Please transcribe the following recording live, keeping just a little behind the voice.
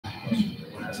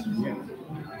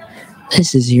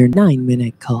This is your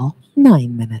 9-minute call.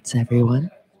 9 minutes,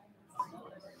 everyone.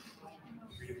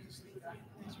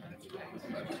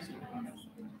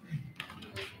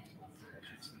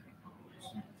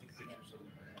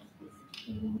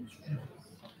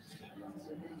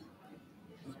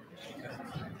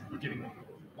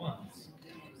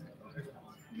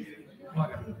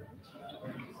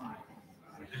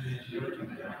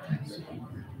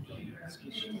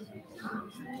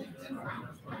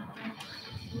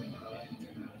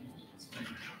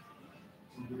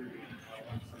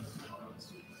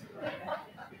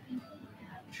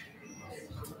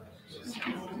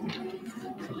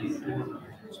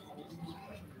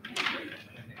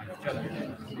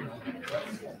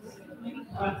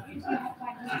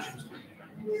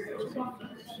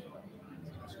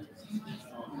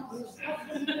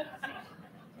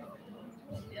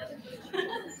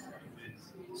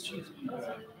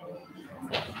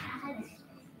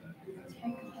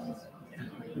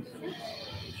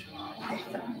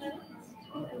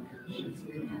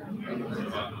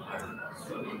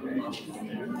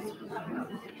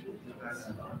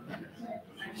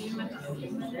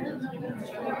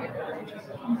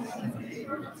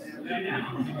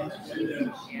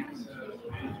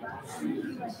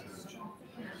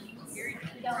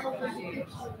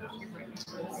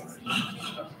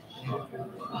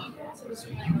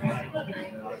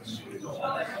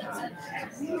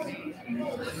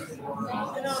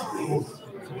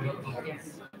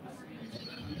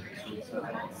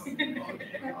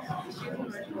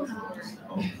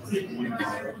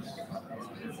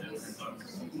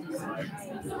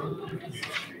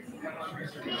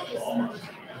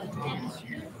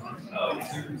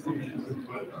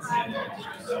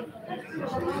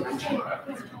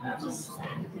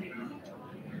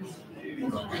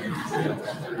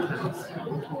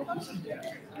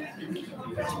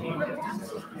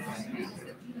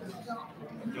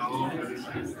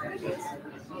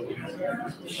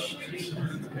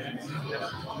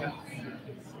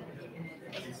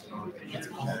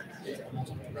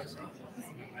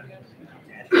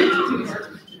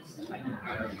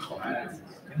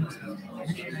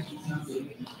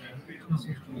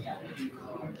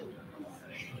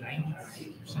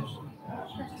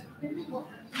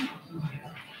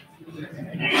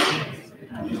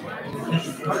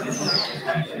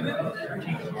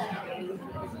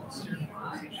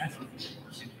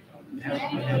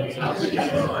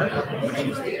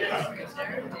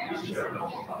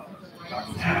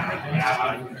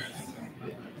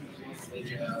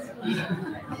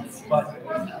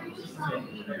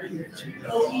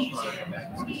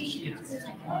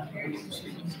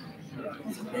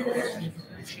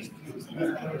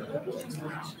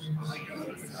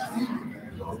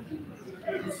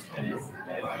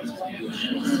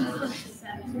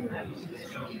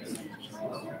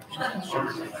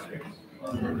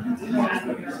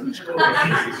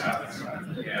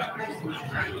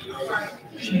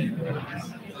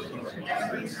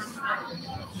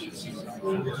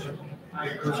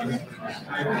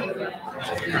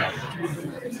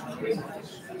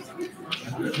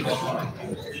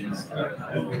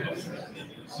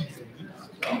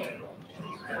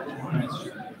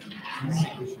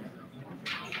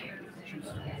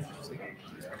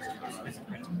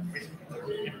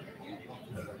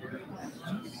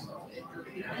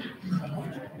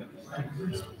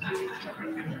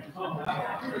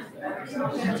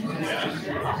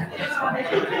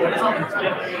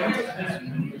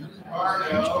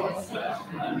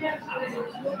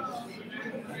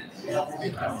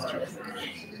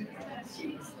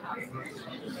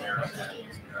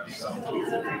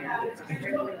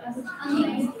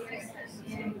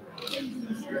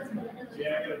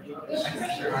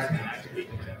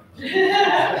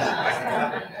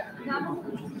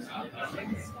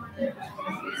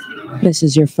 This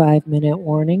is your 5-minute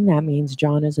warning. That means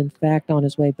John is, in fact, on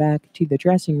his way back to the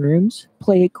dressing rooms.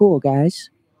 Play it cool, guys.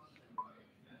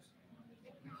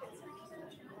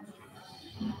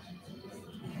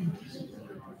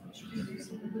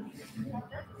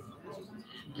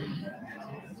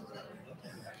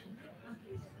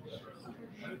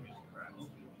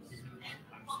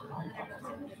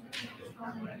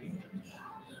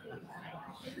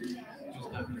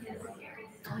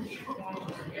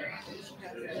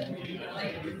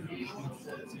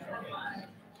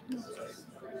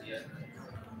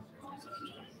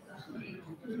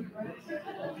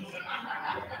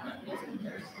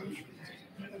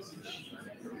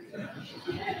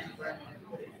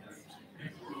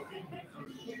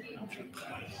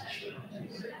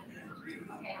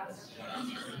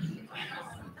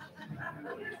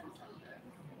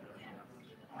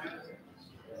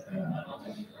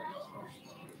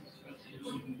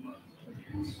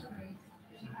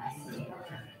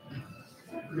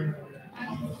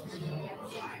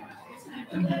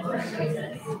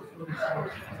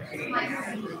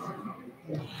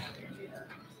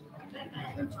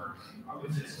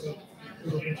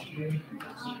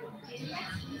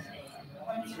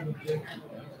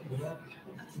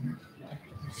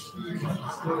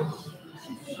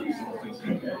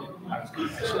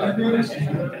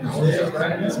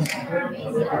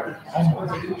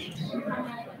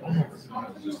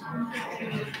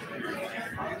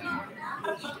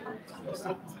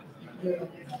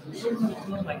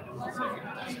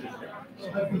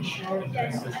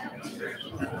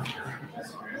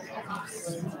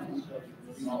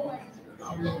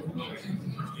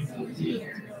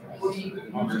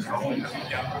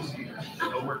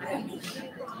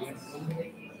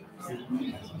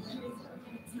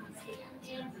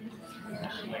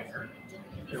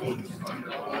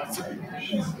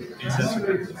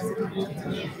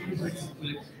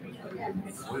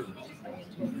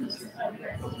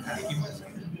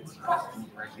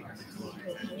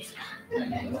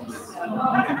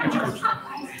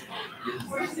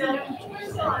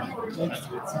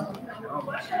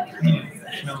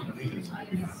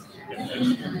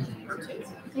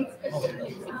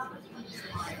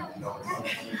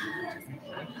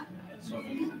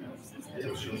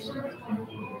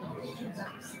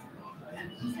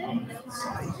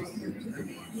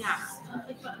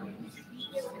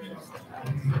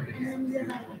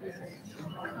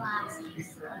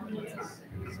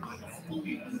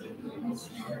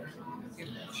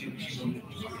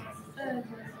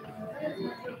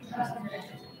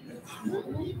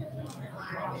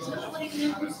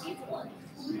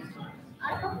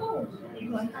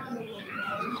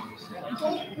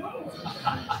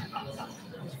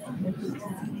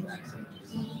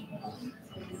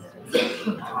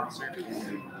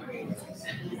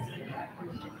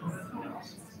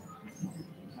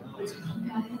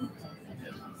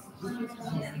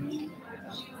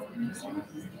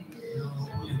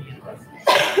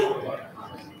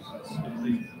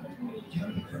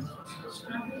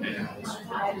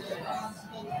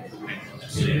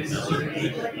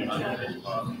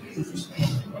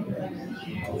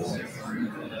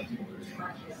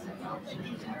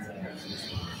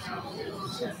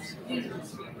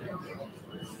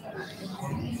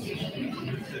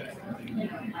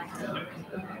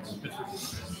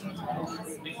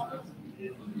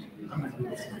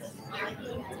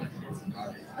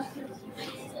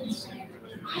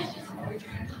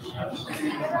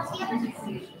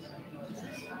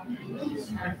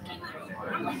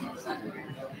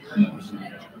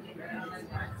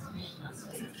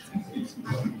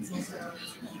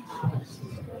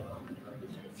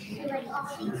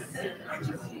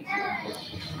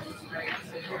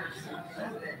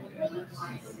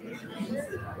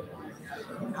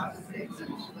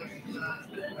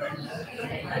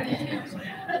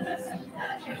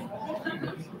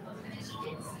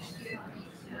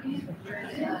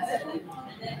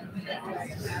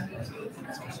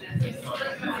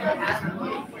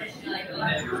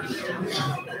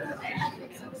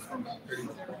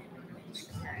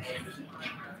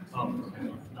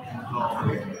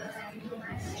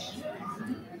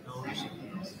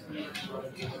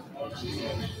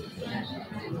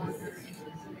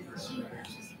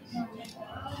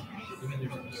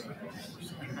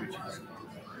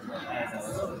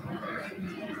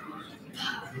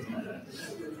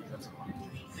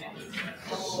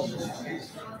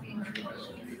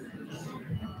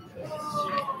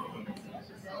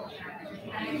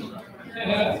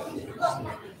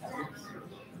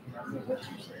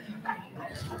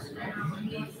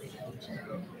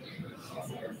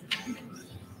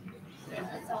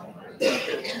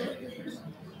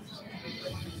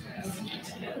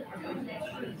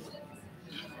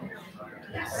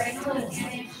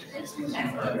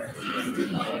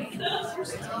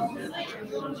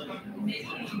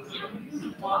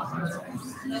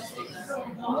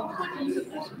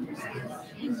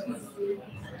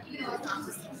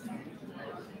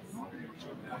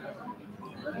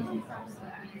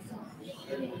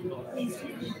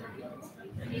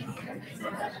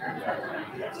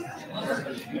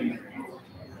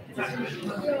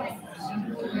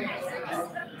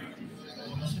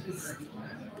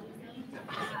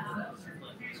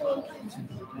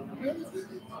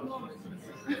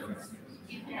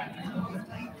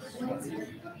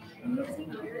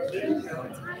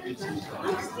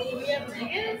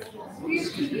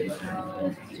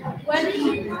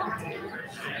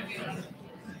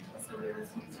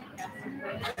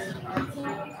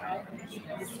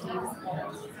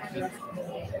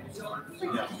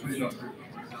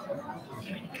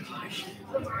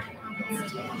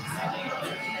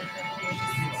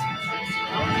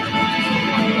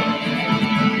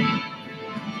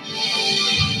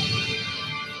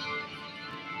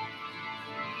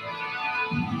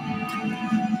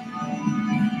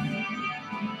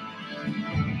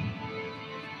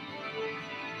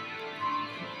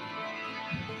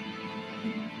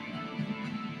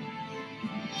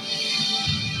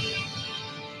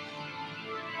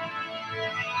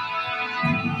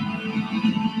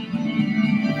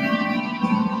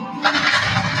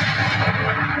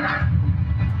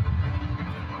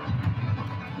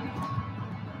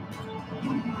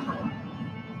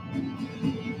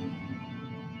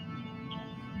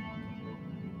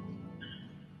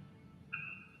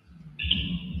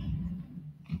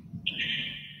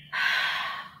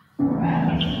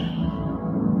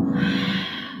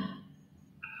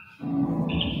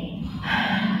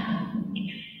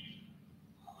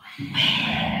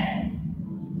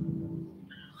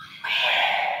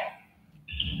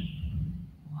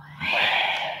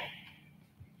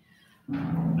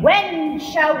 When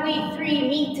shall we three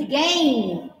meet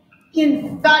again?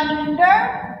 In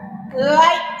thunder,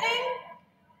 lightning,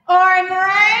 or in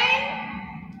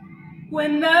rain?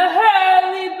 When the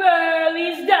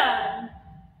hurly-burly's done,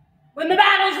 when the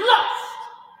battle's lost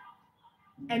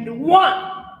and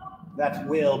won. That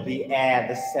will be ere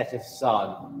the set of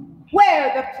sun.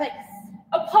 Where the place?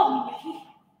 Upon me.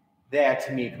 There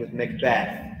to meet with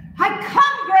Macbeth. I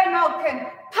come, Grey Malkin.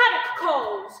 Paddock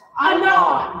calls.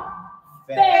 Anon.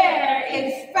 Fair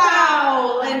is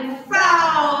foul, and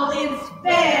foul is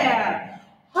fair.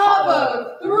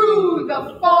 Hover through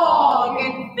the fog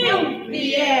and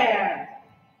filthy air.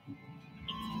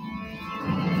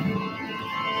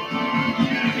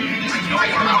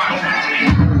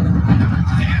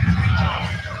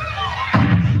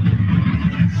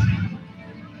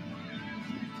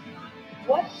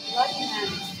 What bloody man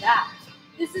is that?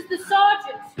 This is the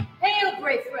sergeant. Hail,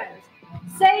 brave friend.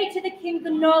 Say to the king the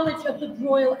knowledge of the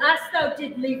broil as thou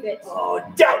did leave it. Oh,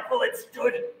 doubtful it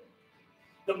stood.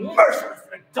 The merciless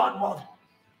Macdonald,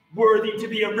 worthy to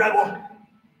be a rebel,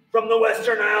 from the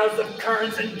western isles of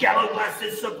kerns and gallow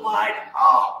glasses supplied.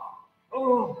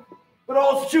 But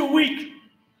all's too weak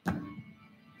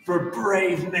for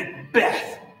brave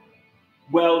Macbeth.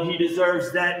 Well, he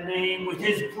deserves that name. With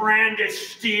his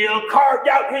brandished steel, carved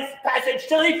out his passage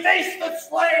till he faced the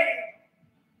slain,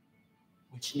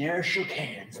 which ne'er shook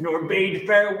hands nor bade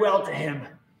farewell to him,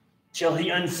 till he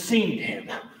unseamed him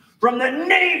from the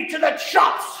nave to the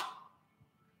chops,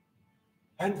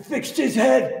 and fixed his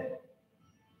head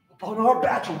upon our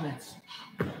battlements.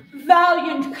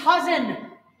 Valiant cousin,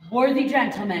 worthy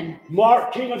gentleman.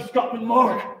 Mark, King of Scotland,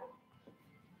 Mark.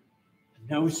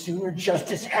 No sooner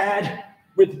justice had,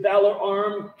 with valor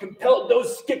armed, compelled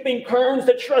those skipping kerns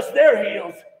to trust their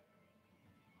heels.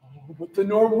 Oh, but the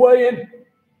Norwegian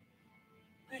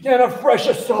began a fresh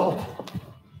assault.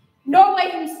 Norway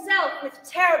himself, with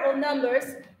terrible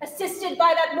numbers, assisted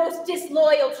by that most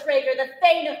disloyal traitor, the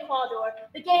Thane of Cawdor,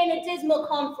 began a dismal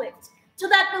conflict, till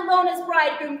that Bellona's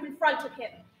bridegroom confronted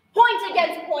him, point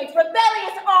against point,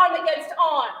 rebellious arm against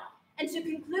arm, and to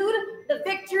conclude, the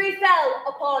victory fell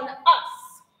upon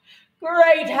us.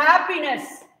 Great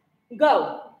happiness!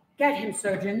 Go, get him,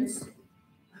 surgeons.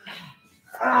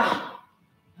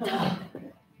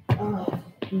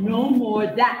 No more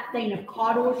that Thane of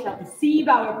Cawdor shall deceive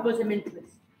our bosom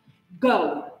interest.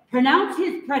 Go, pronounce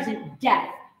his present death,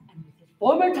 and with his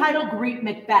former title greet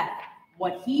Macbeth.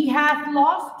 What he hath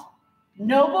lost,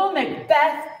 noble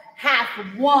Macbeth hath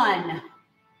won.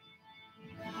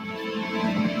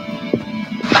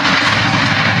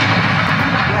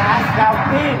 Where hast thou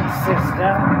been,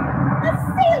 sister? A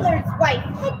sailor's wife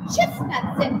had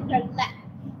chestnuts in her lap,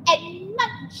 and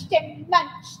munched and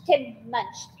munched and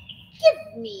munched. Give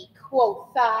me, quoth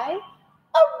I,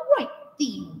 a right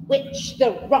thee witch,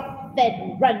 the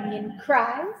rump-fed Runyon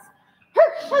cries.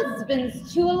 Her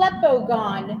husband's to Aleppo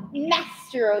gone,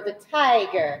 master o' the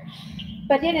tiger.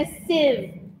 But in a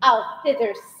sieve I'll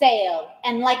thither sail,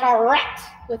 and like a rat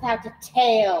without a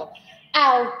tail,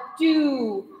 I'll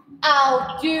do,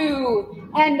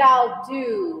 and I'll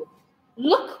do.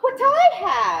 Look what I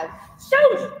have. Show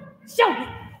me.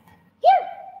 Here,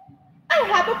 I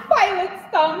have a pilot's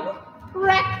thumb.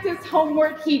 Wrecked as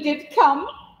homeward he did come.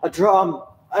 A drum.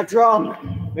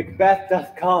 Macbeth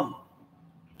doth come.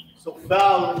 So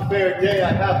foul and fair day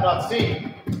I have not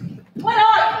seen. What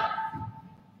are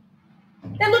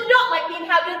you? They look not like the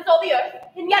inhabitants of the earth,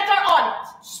 and yet are on it.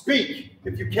 Speak,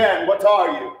 if you can, what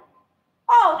are you?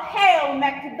 All hail,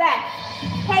 Macbeth!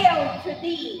 Hail to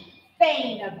thee,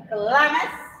 Thane of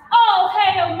Glamis! All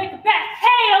hail, Macbeth!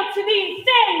 Hail to thee,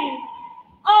 Thane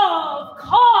of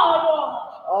Cawdor!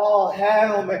 All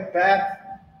hail, Macbeth,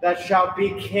 that shalt be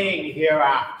king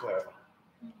hereafter.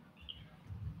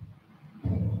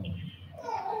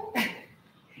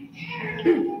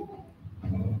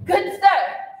 Good sir,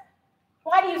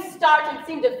 why do you start and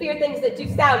seem to fear things that do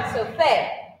sound so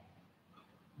fair?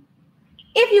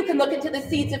 If you can look into the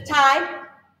seeds of time,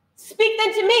 speak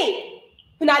then to me,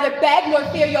 who neither beg nor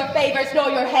fear your favors nor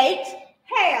your hate.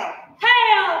 Hail!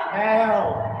 Hail!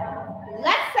 Hail!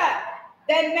 Lesser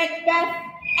than Macbeth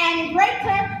and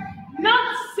greater.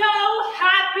 Not so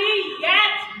happy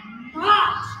yet, but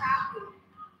happy.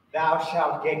 Thou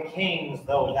shalt get kings,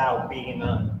 though thou be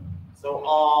none. So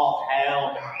all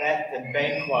hail Macbeth and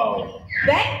Banquo.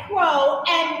 Banquo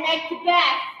and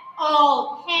Macbeth,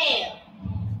 all hail.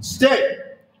 Stay!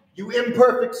 You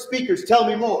imperfect speakers, tell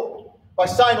me more. By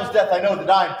Sinel's death I know that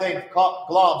I am Thane of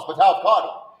Glamis, but how of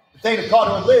Cawdor? The Thane of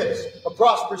Cawdor lives, a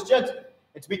prosperous gentleman,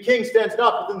 and to be king stands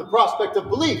not within the prospect of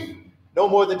belief, no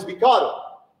more than to be Cawdor.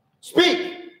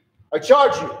 Speak! I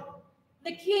charge you.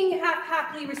 The king hath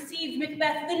happily received,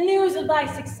 Macbeth, the news of thy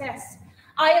success.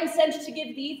 I am sent to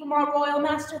give thee from our royal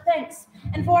master thanks,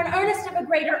 and for an earnest of a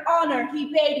greater honor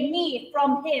he bade me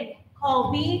from him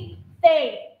call thee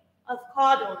Thane of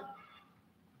Cawdor.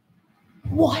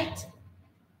 What?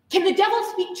 Can the devil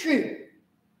speak true?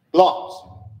 Glamis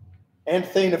and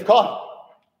Thane of Cawdor.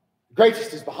 The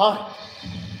greatest is behind.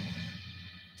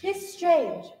 'Tis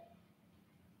strange.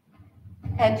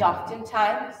 And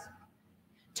oftentimes,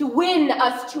 to win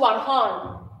us to our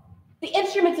harm, the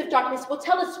instruments of darkness will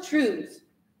tell us truths,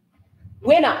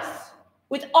 win us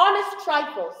with honest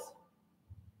trifles,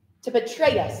 to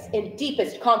betray us in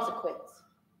deepest consequence.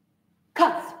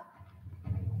 Cuz,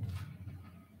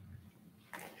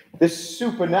 This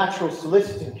supernatural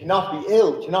soliciting cannot be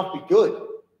ill, cannot be good.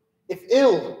 If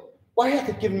ill, why hath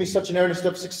it given me such an earnest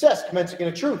of success, commencing in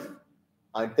a truth?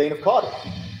 I am Thane of Cawdor.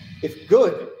 If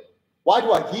good, why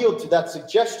do I yield to that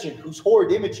suggestion whose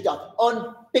horrid image doth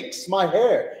unfix my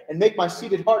hair and make my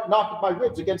seated heart knock at my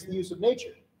ribs against the use of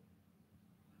nature?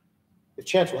 If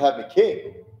chance will have me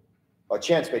king, by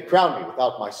chance may crown me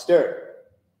without my stir.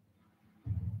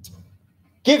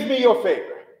 Give me your favor.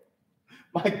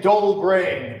 My dull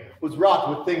brain was wrought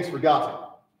with things forgotten.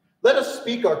 Let us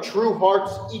speak our true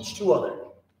hearts each to other.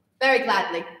 very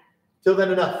gladly. Till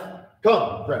then enough.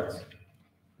 Come, friends.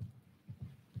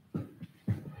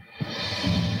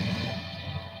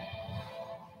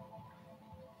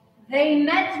 They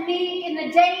met me in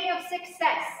the day of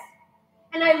success,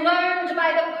 and I learned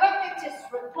by the perfectest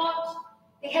report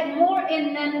they had more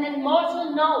in them than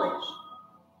mortal knowledge.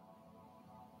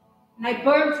 And I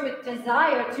burnt with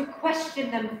desire to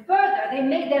question them further. They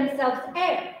made themselves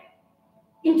air,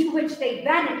 into which they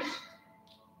vanished.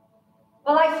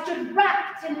 While I stood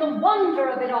wrapped in the wonder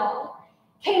of it all,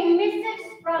 came missives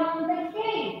from the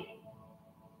king.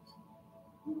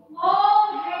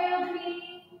 All hailed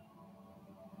me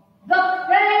the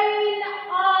Thane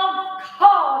of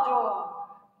Cawdor,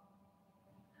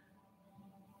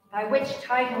 by which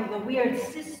title the weird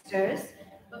sisters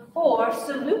before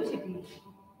saluted me,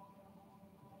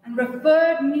 and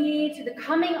referred me to the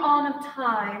coming on of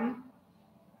time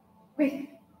with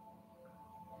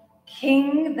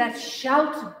King that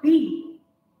shalt be.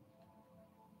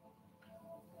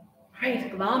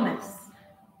 Great Glamis,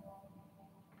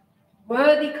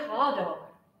 worthy Cawdor,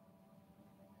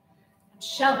 and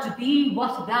shalt be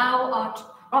what thou art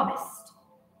promised.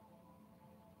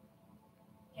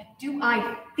 Yet do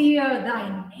I fear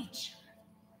thy nature.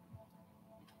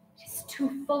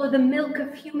 Too full of the milk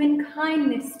of human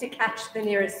kindness to catch the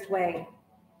nearest way.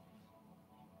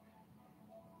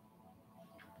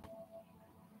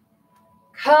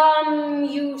 Come,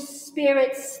 you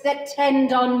spirits that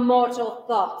tend on mortal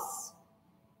thoughts,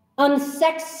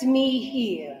 unsex me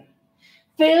here,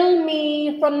 fill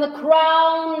me from the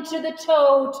crown to the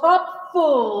toe, top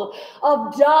full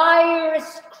of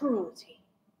direst cruelty.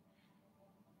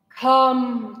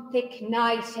 Come, thick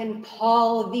night, and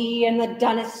pall thee in the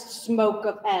dunnest smoke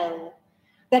of hell,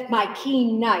 that my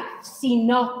keen knife see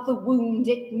not the wound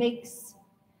it makes,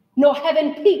 nor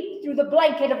heaven peep through the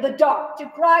blanket of the dark to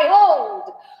cry,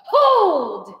 hold,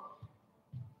 hold!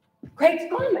 Great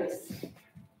Glamis,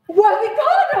 worthy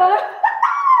Cawdor,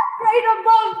 great of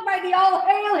both by the all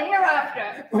hail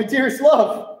hereafter. My dearest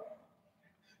love,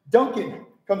 Duncan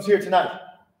comes here tonight.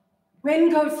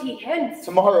 When goes he hence?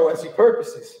 Tomorrow, as he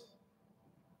purposes.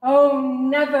 Oh,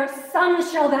 never sun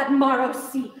shall that morrow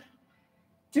see,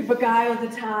 to beguile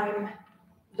the time,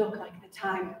 look like the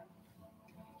time.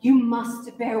 You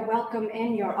must bear welcome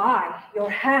in your eye,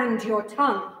 your hand, your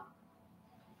tongue.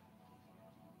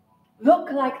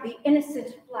 Look like the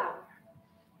innocent flower,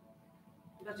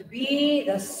 but be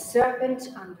the serpent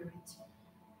under it.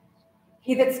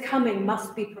 He that's coming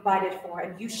must be provided for,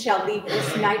 and you shall leave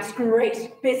this night's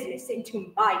great business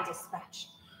into my dispatch.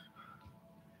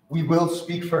 We will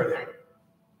speak further.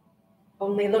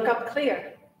 Only look up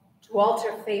clear. To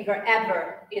alter favor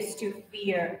ever is to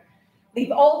fear.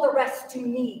 Leave all the rest to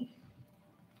me.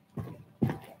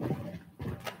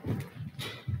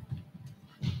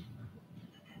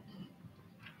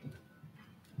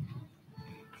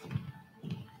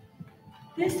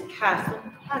 This castle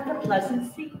hath a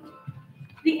pleasant seat.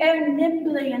 The air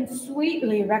nimbly and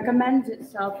sweetly recommends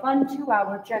itself unto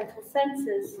our gentle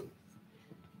senses.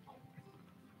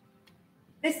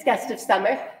 This guest of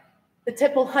summer, the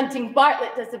tipple hunting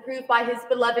Bartlett, does approve by his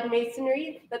beloved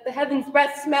masonry that the heaven's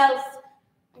breath smells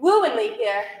wooingly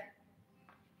here.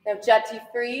 No jutty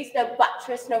frieze, no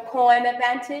buttress, no coign of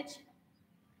vantage.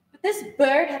 But this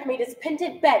bird hath made his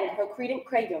pendant bed in her credent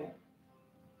cradle,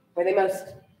 where they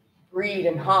most breed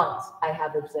and haunt, I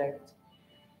have observed.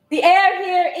 The air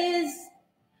here is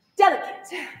delicate.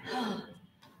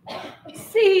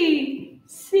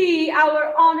 See,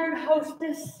 our honored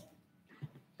hostess.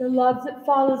 The love that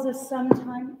follows us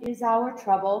sometime is our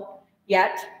trouble,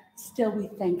 yet still we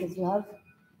thank his love.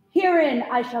 Herein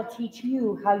I shall teach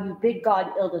you how you bid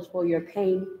God Ildes for your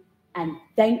pain and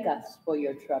thank us for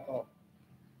your trouble.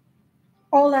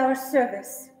 All our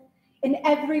service, in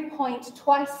every point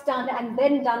twice done and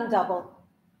then done double.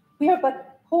 We are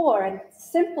but poor and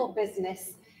simple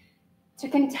business to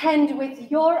contend with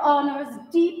your honors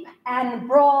deep and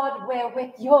broad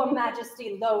wherewith your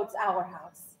majesty loads our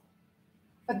house.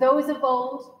 For those of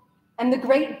old and the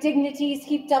great dignities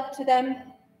heaped up to them,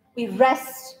 we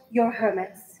rest your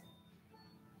hermits.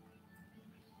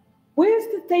 Where's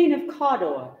the Thane of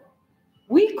Cawdor?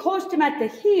 We coursed him at the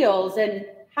heels and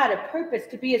had a purpose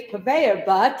to be his purveyor,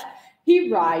 but he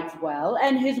rides well,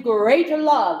 and his greater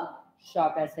love,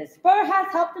 sharp as his spur,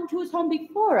 hath helped him to his home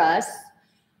before us.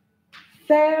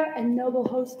 Fair and noble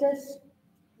hostess,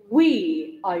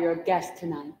 we are your guests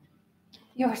tonight.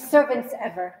 Your servants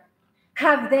ever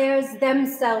have theirs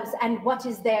themselves and what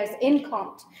is theirs in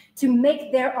compt, to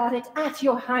make their audit at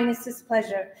your highness's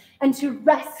pleasure, and to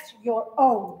rest your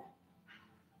own.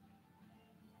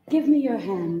 Give me your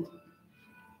hand.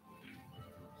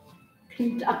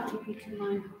 Conduct me to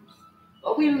mine house.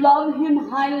 For we love him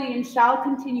highly and shall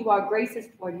continue our graces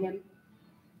toward him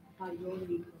by your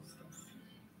leave, hostess.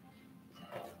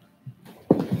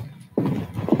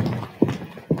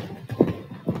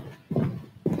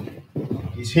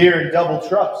 He's here in double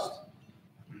trust.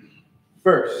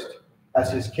 First,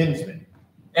 as his kinsman,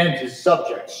 and his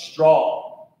subjects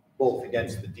strong, both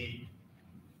against the deed.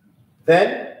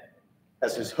 Then,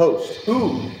 as his host,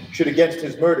 who should against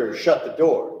his murder shut the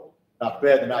door, not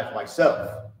bear the knife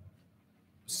myself.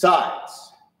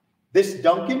 Besides, this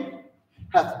Duncan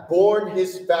hath borne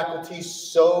his faculties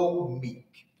so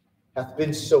meek, hath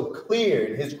been so clear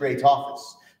in his great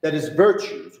office, that his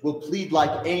virtues will plead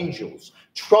like angels,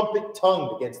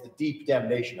 trumpet-tongued against the deep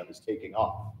damnation of his taking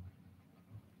off.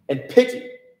 And pity,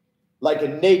 like a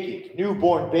naked,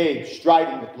 newborn babe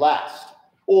striding the blast,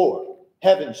 or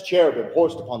heaven's cherubim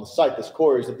horsed upon the sightless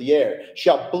quarries of the air,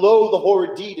 shall blow the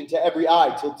horrid deed into every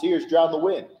eye till tears drown the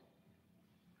wind.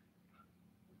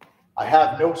 I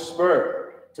have no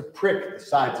spur to prick the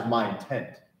sides of my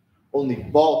intent, only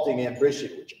vaulting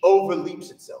ambition which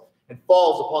overleaps itself and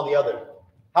falls upon the other.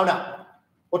 How now?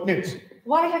 What news?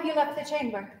 Why have you left the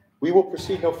chamber? We will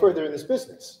proceed no further in this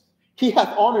business. He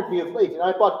hath honored me of late, and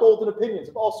I bought golden opinions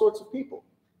of all sorts of people.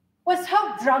 Was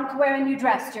hope drunk wherein you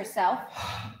dressed yourself?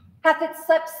 Hath it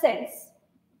slept since?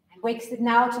 And wakes it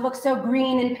now to look so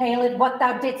green and pale at what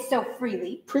thou didst so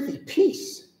freely? Prithee,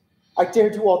 peace. I dare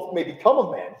do all that may become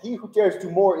a man. He who dares do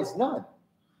more is none.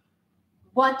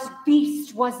 What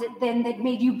beast was it then that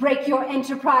made you break your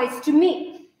enterprise to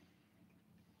me?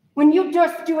 When you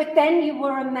durst do it then, you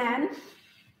were a man.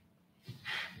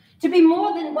 To be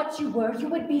more than what you were, you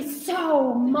would be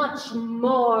so much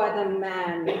more than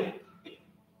man.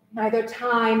 Neither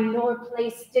time nor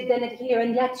place did then adhere,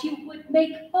 and yet you would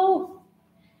make both.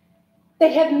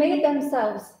 They have made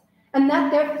themselves, and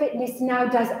that their fitness now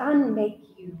does unmake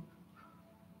you.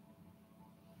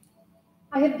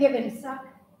 I have given suck.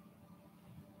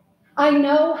 I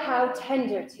know how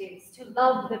tender 'tis to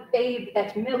love the babe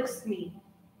that milks me.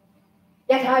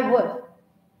 Yet I would,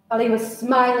 while he was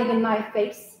smiling in my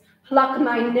face, pluck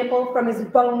my nipple from his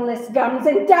boneless gums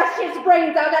and dash his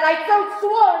brains out, and I so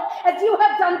sworn as you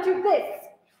have done to this.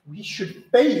 We should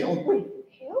fail. We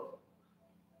fail?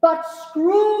 But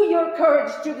screw your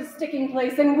courage to the sticking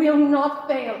place, and we'll not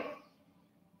fail.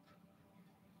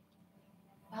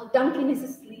 While Duncan is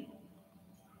asleep,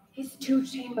 his 2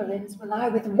 chamberlains will lie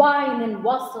with wine and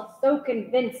wassail, so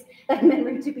convinced that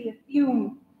memory to be a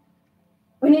fume.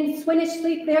 When in swinish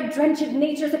sleep their drenched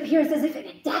natures appears as if in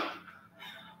a death,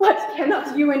 what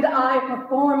cannot you and I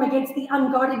perform against the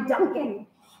unguarded Duncan?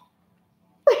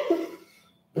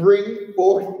 Bring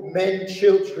forth men,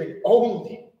 children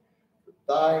only.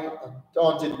 Thy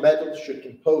undaunted mettle should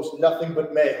compose nothing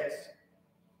but males.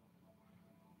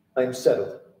 I am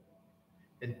settled,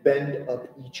 and bend up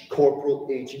each corporal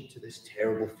agent to this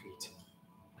terrible feat.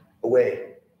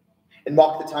 Away, and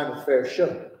mock the time of fair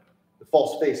show. The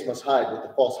false face must hide what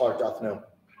the false heart doth know.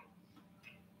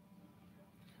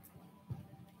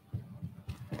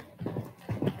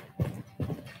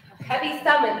 A heavy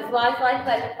summons lies like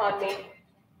lead upon me,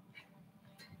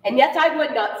 and yet I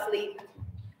would not sleep.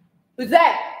 Who's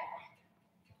there?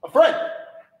 A friend.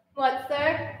 What,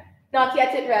 sir? Not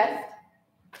yet at rest?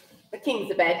 The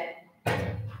king's abed.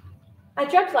 I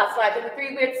dreamt last night of the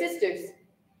 3 weird sisters.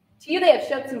 To you they have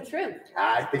showed some truth.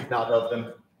 I think not of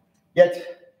them.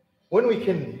 Yet, when we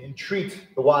can entreat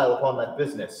the while upon that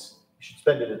business, we should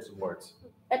spend it in some words.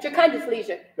 At your kindest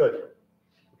leisure. Good.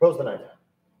 Propose the night.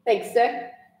 Thanks, sir.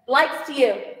 Lights to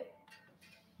you.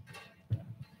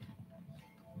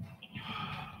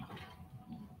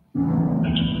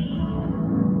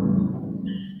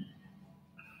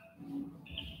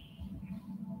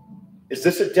 Is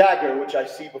this a dagger which I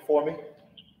see before me?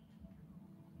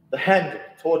 The handle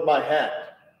toward my hand.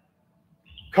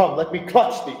 Come, let me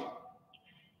clutch thee.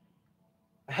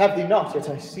 I have thee not, yet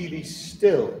I see thee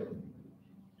still.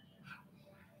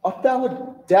 Art thou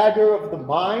a dagger of the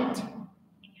mind?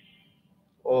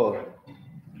 Or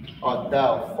art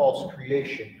thou false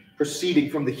creation, proceeding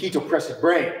from the heat oppressed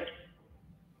brain?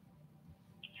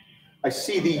 I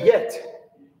see thee yet,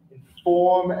 in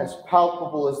form as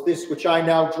palpable as this which I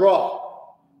now draw.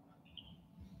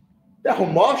 Thou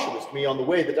marshallest me on the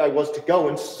way that I was to go,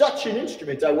 and such an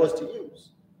instrument I was to use.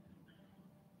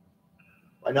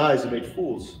 Mine eyes are made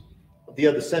fools of the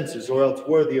other senses, or else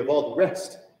worthy of all the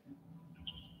rest.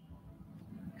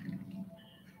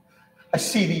 I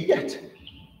see thee yet,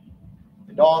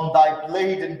 and on thy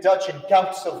blade and dudgeon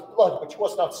gouts of blood, which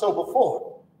was not so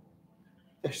before.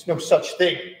 There's no such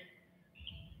thing.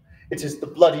 It is the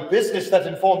bloody business that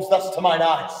informs thus to mine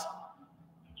eyes.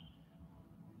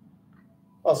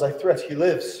 As I threat he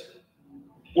lives,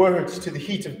 words to the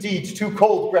heat of deeds too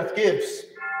cold breath gives.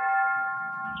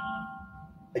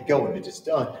 I go and it is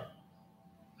done.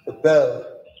 The bell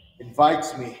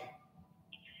invites me.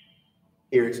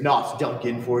 Hear it not,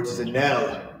 Duncan, for it is a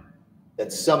knell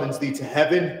that summons thee to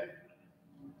heaven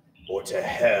or to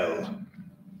hell.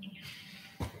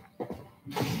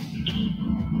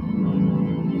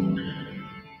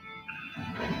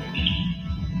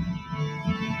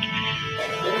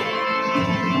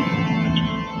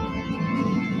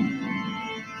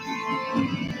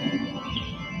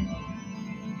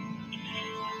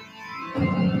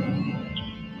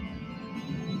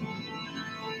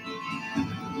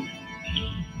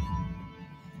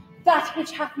 That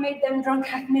which hath made them drunk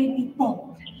hath made me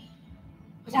bold.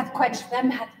 What hath quenched them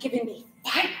hath given me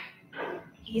fire.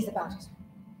 He is about it.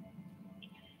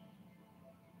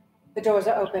 The doors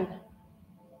are open.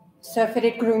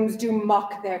 Surfeited grooms do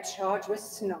mock their charge with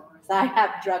snores. I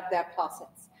have drugged their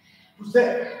possets. Who's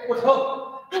there? What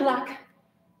hope? Alack,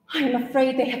 I am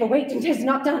afraid they have awaked and 'tis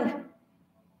not done.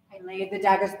 I laid the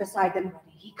daggers beside them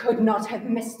ready. He could not have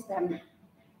missed them.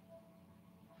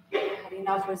 Had he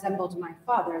not resembled my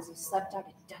father as he slept, I had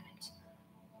done it.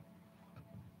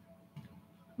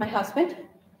 My husband?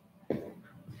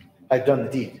 I've done the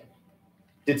deed.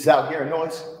 Didst thou hear a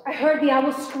noise? I heard the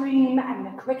owl scream and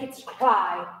the crickets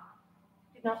cry.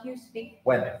 Did not you speak?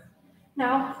 When?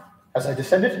 Now? As I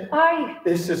descended? Aye.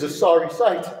 This is a sorry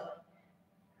sight.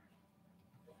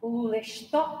 Foolish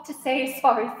thought to say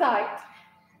sorry sight.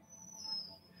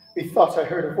 Methought I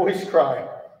heard a voice cry,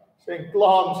 saying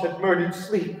Glamis had murdered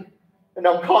sleep, and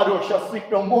now Cawdor shall sleep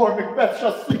no more, Macbeth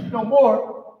shall sleep no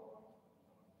more.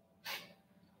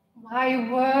 My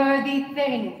worthy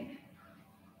thing,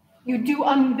 you do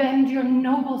unbend your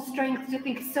noble strength to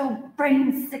think so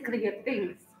brain-sickly of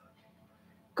things.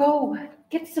 Go,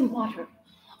 get some water.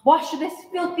 Wash this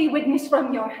filthy witness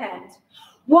from your hand.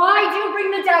 Why do you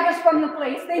bring the daggers from the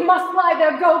place? They must lie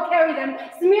there. Go, carry them.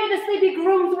 Smear the sleepy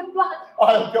grooms with blood.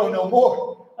 I'll go no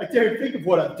more. I dare think of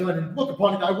what I've done, and look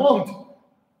upon it I won't.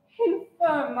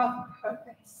 Infirm of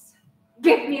purpose.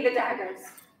 Give me the daggers.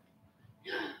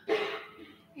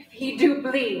 If he do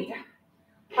bleed,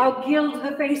 I'll gild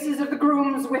the faces of the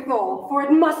grooms withal, for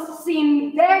it must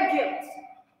seem their guilt.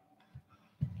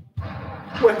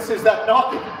 Whence is that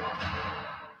knocking?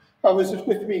 How is it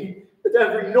with me that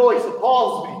every noise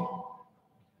appalls me?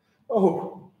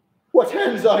 Oh, what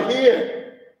hands are here?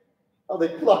 How they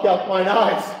pluck out mine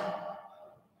eyes.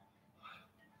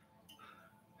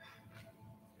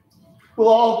 Will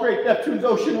all great Neptune's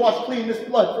ocean wash clean this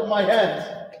blood from my hands?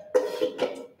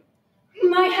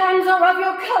 My hands are of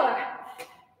your color,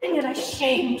 and yet I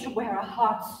shame to wear a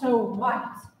heart so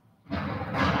white.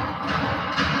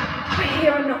 I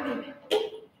hear a knocking.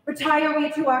 Retire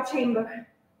we to our chamber.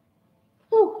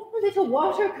 Oh, a little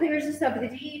water clears us of the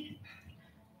deep.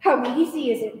 How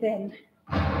easy is it then?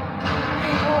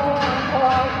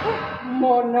 Oh,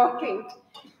 more knocking.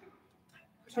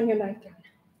 Put on your nightgown,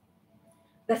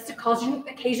 lest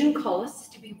occasion call us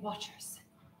to be watchers.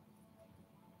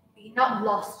 Be not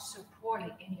lost so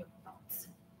poorly in your thoughts.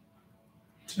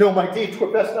 To know my deed,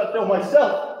 'twere best not know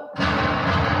myself.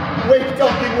 Wake,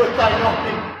 donkey, would thy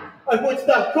knocking, I would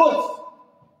thou couldst.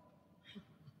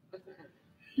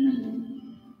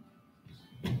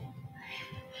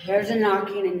 There's a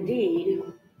knocking indeed.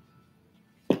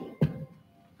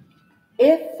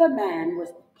 If a man was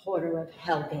porter of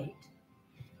Hellgate,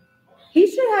 he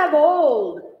should have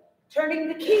old turning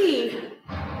the key.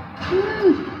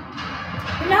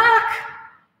 Knock!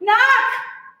 Knock!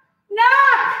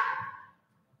 Knock!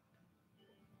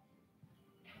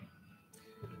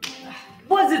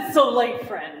 Was it so late,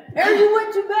 friend? Ere you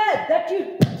went to bed, that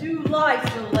you do lie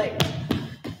so late?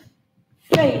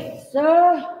 Faith,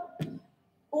 sir,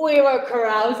 we were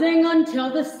carousing until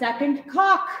the second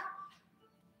cock.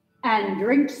 And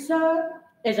drink, sir,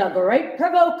 is a great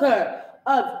provoker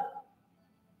of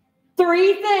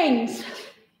 3 things.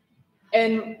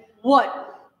 And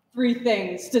what 3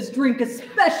 things does drink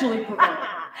especially provoke?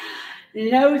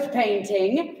 Nose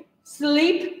painting,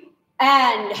 sleep,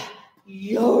 and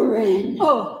urine.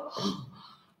 Oh,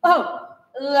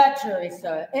 literally,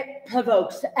 sir. It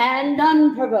provokes and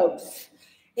unprovokes.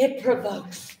 It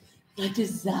provokes the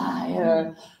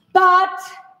desire, but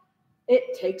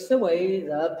it takes away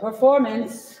the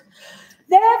performance.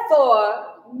 Therefore,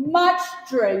 much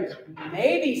drink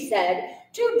may be said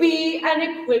to be an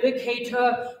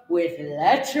equivocator with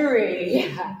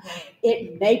lechery.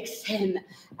 It makes him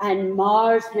and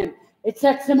mars him. It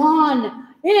sets him on.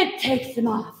 It takes him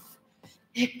off.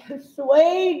 It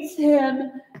persuades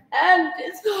him and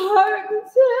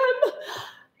disheartens him.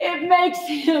 It makes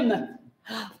him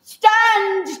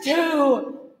stand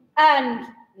to and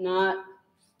not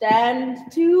stand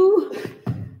to.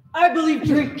 I believe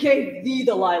drink gave thee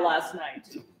the lie last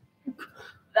night.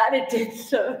 That it did,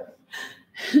 sir.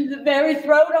 The very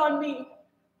throat on me.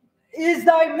 Is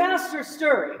thy master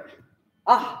stirring?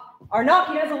 Ah, our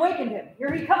knocking has awakened him.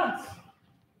 Here he comes.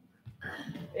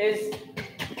 Is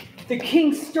the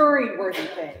king stirring, worthy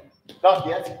thing? Not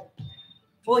yet.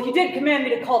 Well, he did command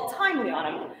me to call timely on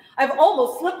him. I've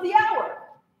almost slipped the hour.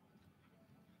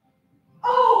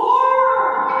 Oh,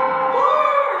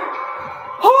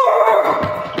 horror! Horror!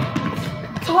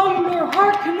 Tongue nor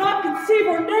heart cannot conceive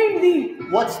or name thee.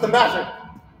 What's the matter?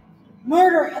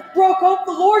 Murder hath broke out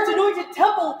the Lord's anointed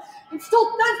temple and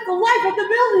stole thence the life of the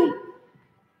building.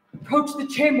 Approach the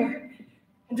chamber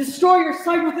and destroy your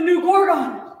sight with a new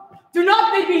Gorgon. Do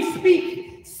not make me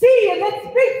speak. See and then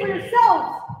speak for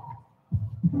yourselves.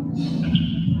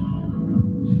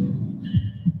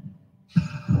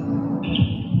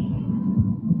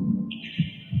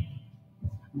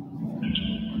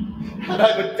 Had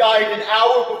I but died an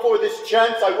hour before this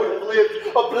chance, I would have lived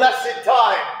a blessed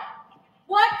time.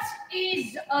 What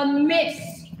is amiss?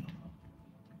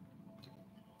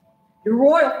 Your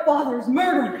royal father is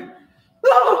murdered.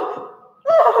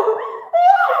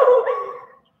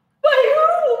 By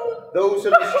whom? Those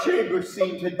of his chamber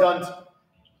seemed had done.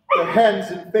 Their hands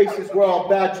and faces were all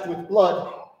badged with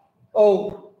blood.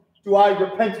 Oh, do I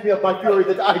repent me of my fury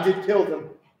that I did kill them?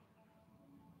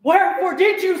 Wherefore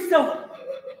did you so?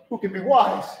 Who can be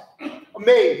wise,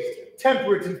 amazed,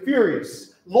 temperate and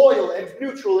furious, loyal and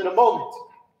neutral in a moment?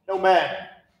 No man.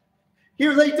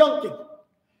 Here lay Duncan,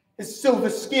 his silver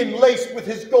skin laced with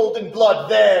his golden blood.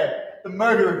 There, the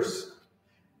murderers,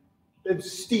 them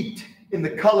steeped in the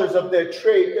colors of their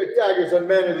trade, their daggers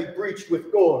unmannerly breached with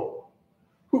gore.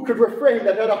 Who could refrain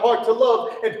that had a heart to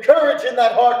love and courage in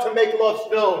that heart to make love's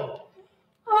known?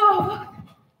 Oh,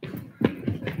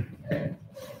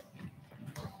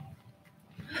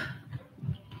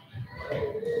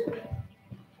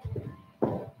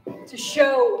 To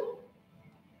show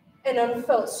an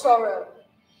unfelt sorrow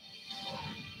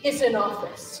is an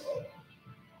office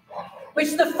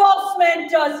which the false man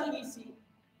does easy,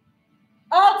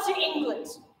 All to England.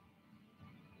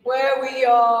 Where we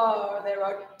are, there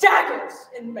are daggers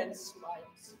in men's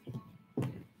smiles.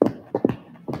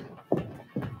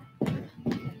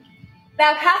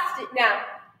 Thou hast it now.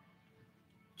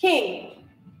 King,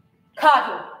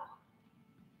 Cotton,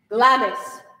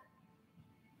 Glamis.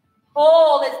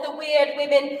 All as the weird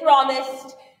women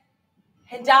promised,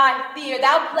 and I fear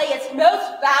thou playest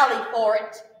most foully for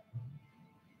it.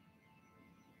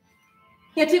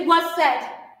 Yet it was said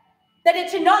that it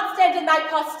should not stand in thy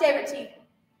posterity,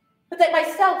 but that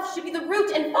myself should be the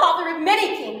root and father of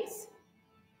many kings.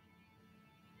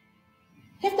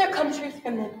 If there come truth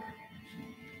from them,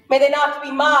 may they not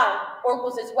be my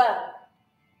oracles as well,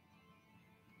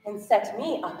 and set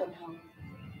me up and home.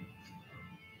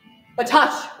 But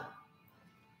hush,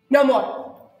 no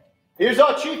more. Here's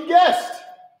our chief guest.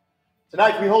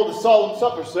 Tonight we hold a solemn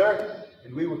supper, sir,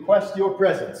 and we request your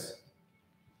presence.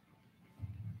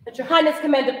 That your highness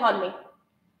command upon me.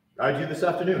 Ride you this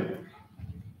afternoon.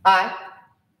 I,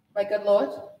 my good lord.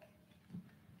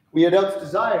 We had else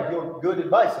desired your good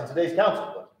advice in today's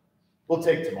council, but we'll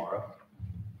take tomorrow.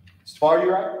 As far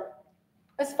you ride?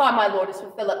 As far, my lord, as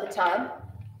will fill up the time.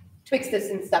 Twixt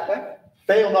this and supper.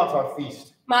 Fail not our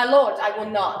feast. My lord, I will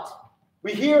not.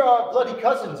 We hear our bloody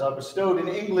cousins are bestowed in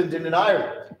England and in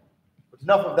Ireland. But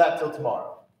enough of that till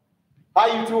tomorrow.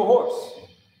 Hie you to a horse.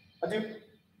 Adieu.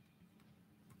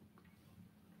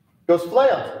 Go splay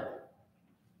unto.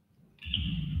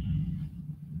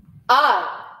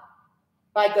 I,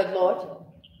 my good lord.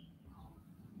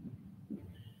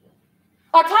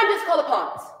 Our time does call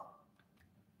upon us.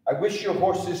 I wish your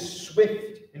horses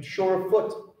swift and sure of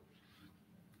foot.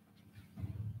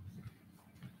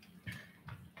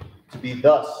 To be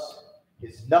thus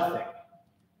is nothing,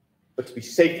 but to be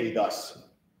safely thus.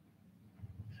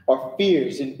 Our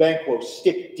fears in Banquo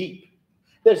stick deep.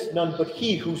 There's none but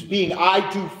he whose being I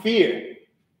do fear.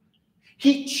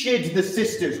 He chid the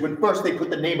sisters when first they put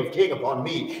the name of king upon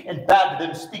me and bade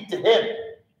them speak to him.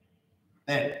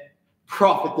 Then,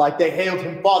 prophet-like, they hailed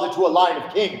him father to a line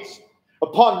of kings.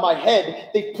 Upon my head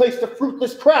they placed a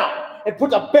fruitless crown and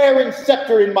put a barren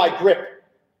scepter in my grip.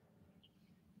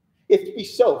 If it be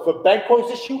so, for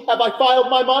Banquo's issue have I filed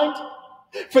my mind?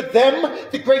 For them,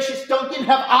 the gracious Duncan,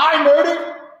 have I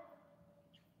murdered?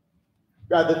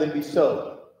 Rather than be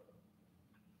so,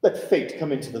 let fate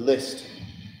come into the list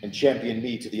and champion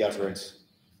me to the utterance.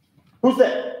 Who's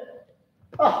there?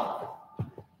 Ah,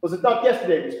 was it not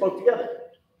yesterday we spoke together?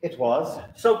 It was.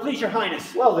 So please your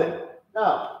highness. Well then,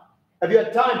 now, have you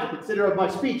had time to consider of my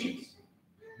speeches?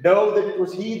 Know that it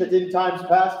was he that in times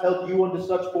past held you unto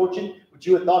such fortune, which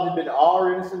you had thought had been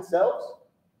our innocent selves?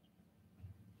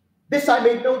 This I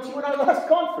made known to you in our last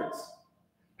conference.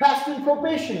 Passed in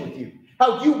probation with you,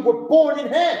 how you were born in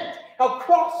hand, how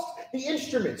crossed the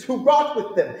instruments who wrought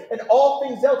with them, and all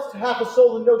things else to half a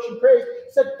soul in notion praised,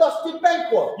 said thus did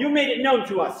Banquo. You made it known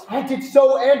to us. I did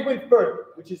so and went further,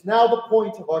 which is now the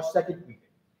point of our second meeting.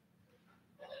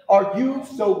 Are you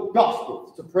so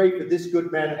gospel to pray for this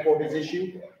good man and for his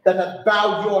issue, that hath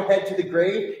bowed your head to the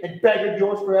grave and beggared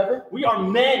yours forever? We are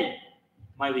men,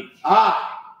 my liege.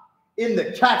 Ah, in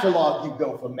the catalogue you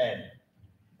go for men,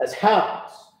 as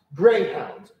hounds,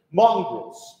 greyhounds,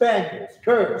 mongrels, spaniels,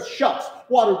 curs, shuts,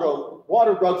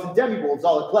 water rugs, and demi-wolves,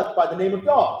 all yclept by the name of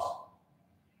dogs.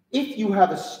 If you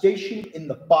have a station in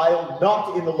the file,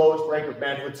 not in the lowest rank of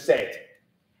manhood, say it,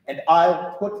 and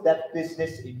I'll put that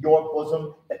business in your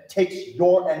bosom that takes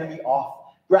your enemy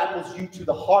off, grapples you to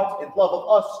the heart and love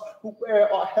of us, who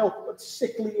wear our health but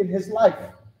sickly in his life,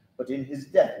 but in his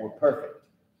death we're perfect.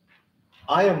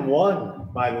 I am one,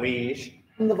 my liege,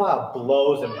 whom the vile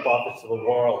blows and buffets of the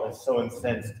world has so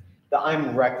incensed that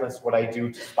I'm reckless what I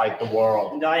do to spite the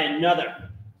world. And I another,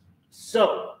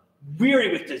 so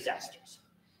weary with disasters,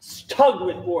 stugged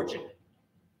with fortune,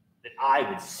 that I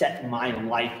would set my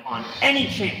life on any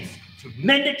chance to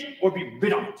mend it or be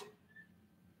rid of it.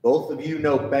 Both of you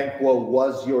know Banquo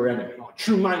was your enemy. Oh,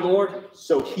 true, my lord.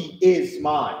 So he is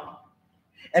mine.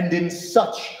 And in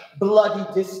such bloody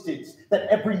distance that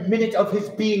every minute of his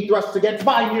being thrusts against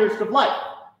my nearest of life.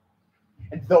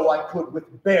 And though I could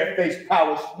with barefaced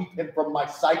power sweep him from my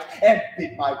sight and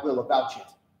bid my will avouch it,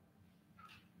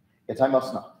 yet I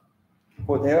must not.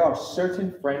 For there are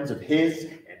certain friends of his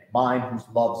and mine whose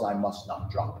loves I must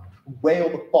not drop, who wail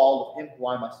the fall of him who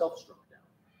I myself struck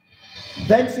down.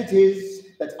 Thence it is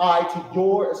that I to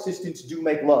your assistance do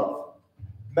make love,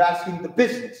 masking the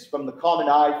business from the common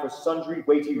eye for sundry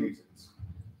weighty reasons.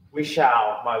 We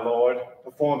shall, my lord,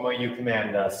 perform what you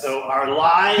command us. So our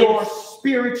lives... Your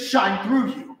spirit shine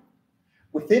through you.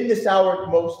 Within this hour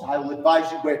at most, I will advise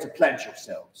you where to plant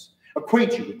yourselves,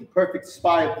 acquaint you with the perfect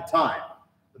spy of the time,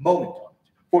 the moment on it,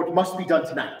 for it must be done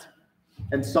tonight.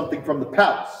 And something from the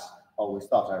palace. Always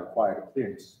thought I required a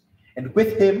clearance. And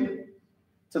with him,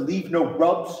 to leave no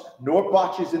rubs nor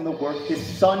botches in the work, his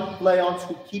son Fleance,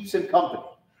 who keeps him company,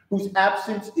 whose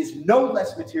absence is no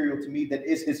less material to me than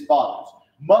is his father's,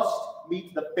 must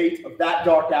meet the fate of that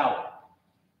dark hour.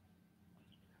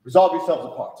 Resolve yourselves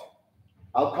apart.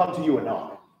 I'll come to you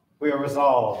anon. We are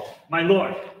resolved. My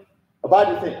lord.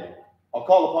 Abide within. I'll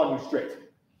call upon you straight.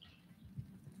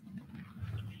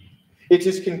 It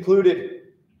is concluded.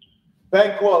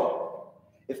 Banquo,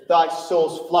 if thy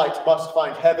soul's flight must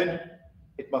find heaven,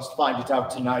 it must find it out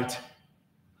tonight.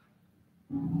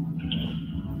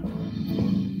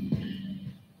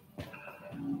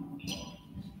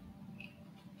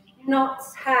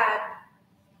 Knots had,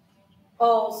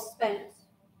 all spent.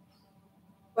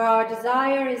 Where our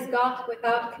desire is got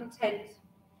without content,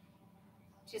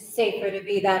 'tis safer to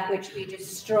be that which we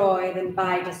destroy than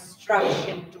by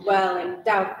destruction dwell in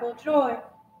doubtful joy.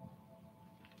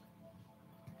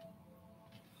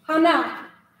 How now?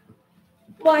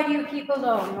 Why do you keep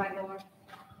alone, my lord?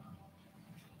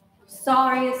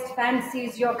 Sorriest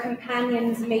fancies your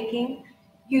companions making,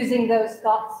 using those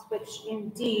thoughts which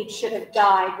indeed should have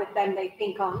died with them they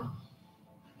think on.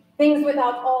 Things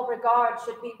without all regard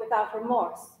should be without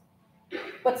remorse.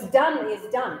 What's done is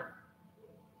done.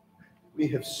 We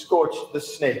have scorched the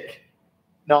snake,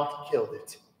 not killed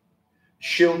it.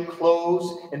 She'll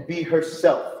close and be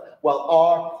herself, while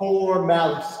our poor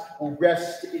malice will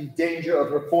rest in danger of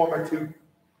her former tooth.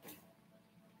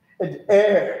 And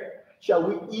ere shall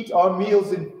we eat our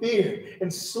meals in fear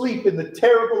and sleep in the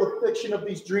terrible affliction of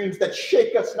these dreams that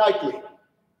shake us nightly,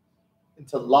 and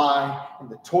to lie in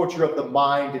the torture of the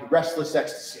mind in restless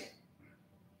ecstasy.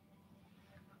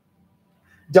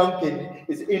 Duncan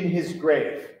is in his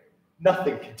grave.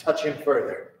 Nothing can touch him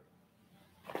further.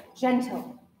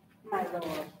 Gentle, my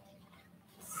lord.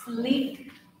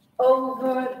 Sleep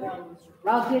over those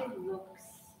rugged looks.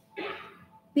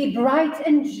 Be bright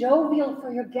and jovial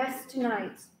for your guest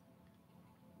tonight.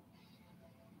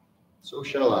 So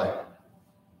shall I,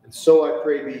 and so I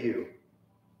pray be you.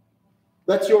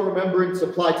 Let your remembrance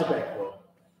apply to Banquo.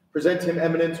 Present him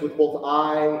eminence with both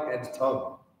eye and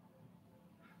tongue.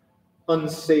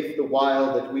 Unsafe the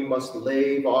while that we must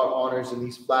lave our honors in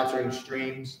these flattering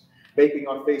streams, making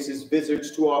our faces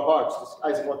visards to our hearts,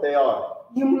 disguising what they are.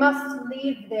 You must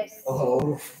leave this.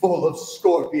 Oh, full of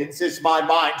scorpions is my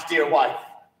mind, dear wife.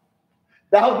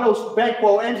 Thou knowst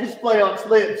Banquo and his Fleance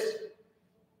lives.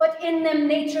 But in them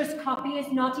nature's copy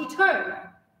is not eternal.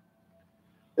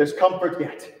 There's comfort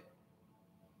yet.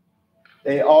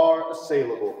 They are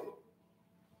assailable.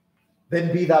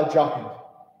 Then be thou jocund,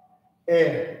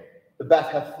 ere the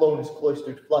bat hath flown his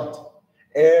cloistered flight,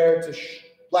 ere to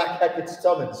black Hecate's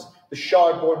summons, the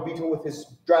shard-born beetle with his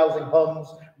drowsing hums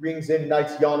rings in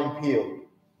night's yawning peal.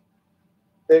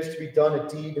 There's to be done a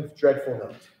deed of dreadful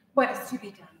note. What is to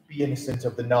be done? Be innocent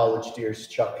of the knowledge,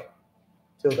 dearest Chuck,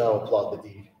 till thou applaud the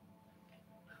deed.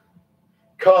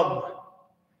 Come,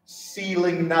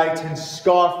 sealing night, and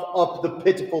scarf up the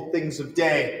pitiful things of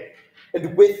day,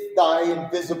 and with thy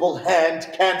invisible hand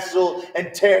cancel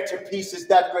and tear to pieces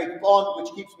that great bond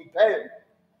which keeps me pale.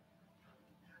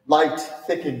 Light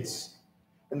thickens,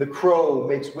 and the crow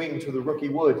makes wing to the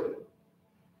rooky wood.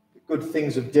 The good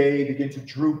things of day begin to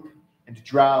droop and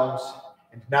drowse,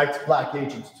 and night's black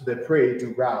agents to their prey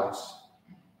do rouse.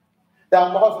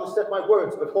 Thou marvelest at my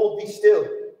words, but hold thee still.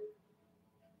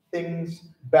 Things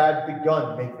bad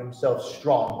begun make themselves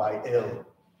strong by ill.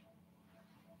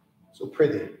 So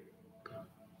prithee,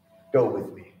 go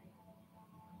with me.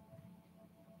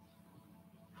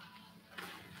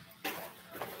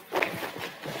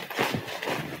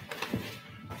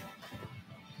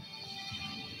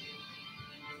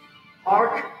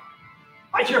 Hark!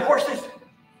 I hear horses!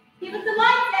 Give us the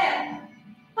light then!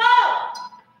 Ho!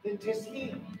 Then 'tis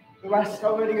he. The rest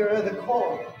already are the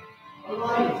call. A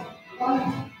light,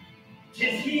 light.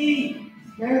 'Tis he!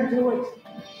 Dare do it.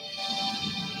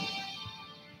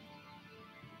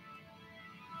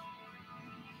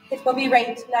 It will be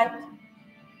rain tonight.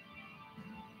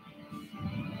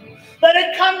 Let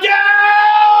it come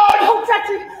down! Oh,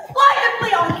 treachery! Fly the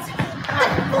Fleance!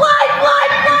 Fly, fly,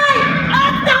 fly!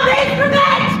 Thou mayest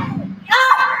revenge!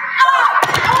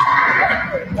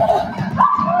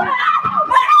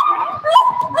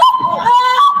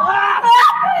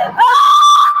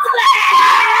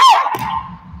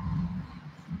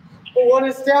 The one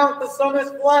is down, the sun has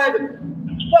fled.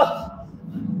 Well,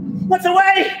 what's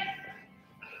away?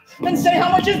 Then say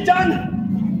how much is done.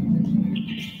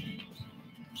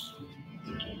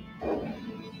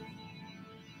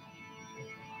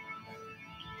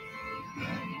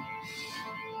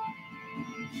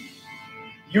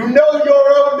 You know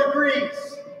your own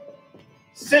degrees.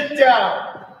 Sit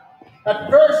down. At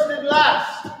first and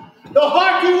last, the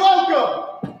hearty welcome.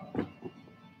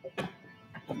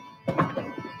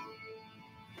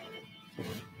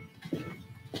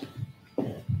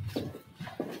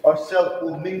 Ourself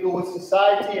will mingle with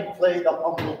society and play the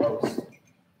humble host.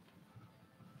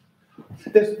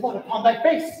 There's blood upon thy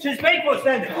face. 'Tis Banquo's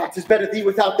then. Ah, 'tis better thee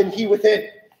without than he within.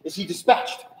 Is he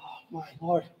dispatched? Oh, my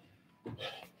lord.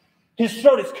 His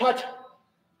throat is cut.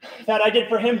 That I did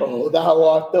for him. Oh, thou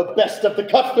art the best of the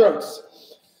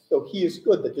cutthroats. Though he is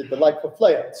good that did the like for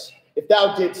flayouts. If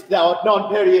thou didst, thou art non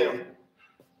peril.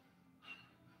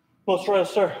 Most royal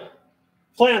sir,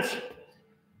 Flance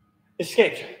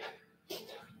escaped.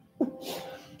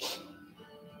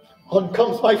 On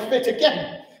comes my fit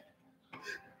again.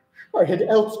 I had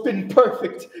else been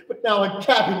perfect, but now I'm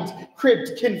cabined,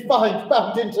 cribbed, confined,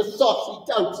 bound into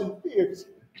saucy doubts and fears.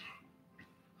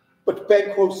 But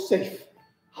Banquo's safe.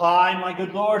 Aye, my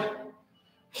good lord.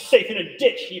 Safe in a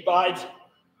ditch he bides,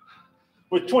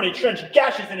 with 20 trench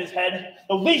gashes in his head,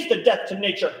 the least a death to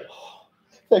nature.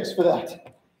 Thanks for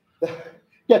that.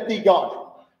 Get thee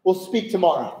gone. We'll speak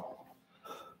tomorrow.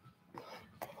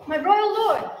 My royal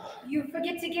lord, you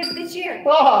forget to give the cheer.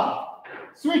 Ah,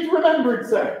 sweet remembrance,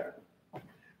 sir.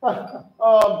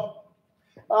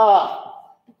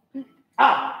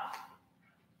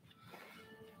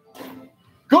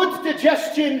 Good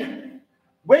digestion,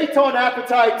 weight on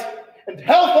appetite, and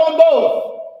health on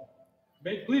both.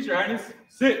 May it please your highness,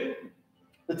 sit.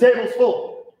 The table's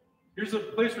full. Here's a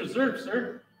place reserved,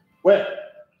 sir. Where?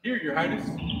 Here, your highness.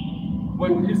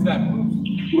 What is that move?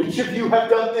 Which of you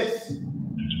have done this?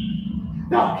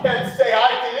 Thou canst say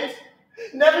I did it.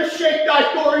 Never shake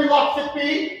thy gory locks at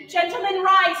me. Gentlemen,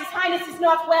 rise. His highness is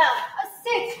not well.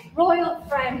 Sit, royal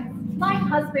friends. My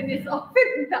husband is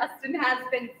often thus and has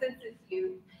been since his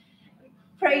youth.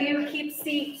 Pray you keep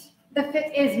seat. The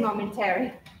fit is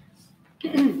momentary.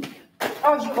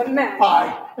 Are you a man?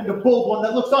 Aye, and the bold one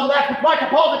that looks on that with my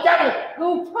call the devil.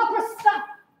 Oh, proper stuff.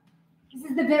 This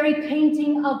is the very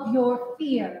painting of your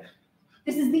fear.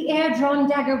 This is the air-drawn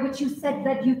dagger which you said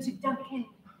led you to Duncan.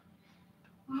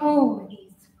 Oh,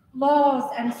 these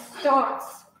laws and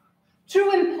starts,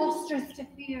 true impostors to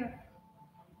fear.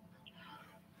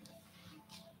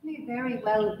 May very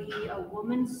well be a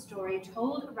woman's story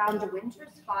told around a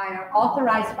winter's fire,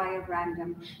 authorized by a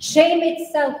random. Shame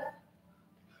itself.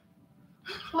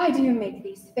 Why do you make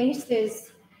these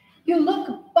faces? You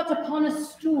look but upon a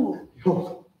stool.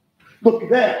 Look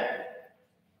there.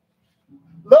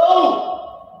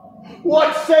 Lo!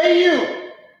 What say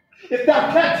you? If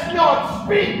thou canst not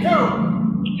speak to.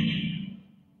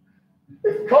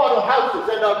 If cardinal houses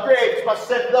and our graves must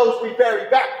send those we bury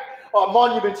back, our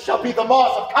monuments shall be the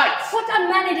maws of kites. What a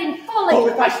man in folly! Oh,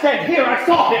 if I stand here, I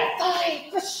saw him. Fie,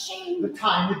 for shame! The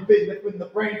time had been that when the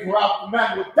brains were out, the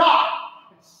man would die.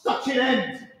 And such an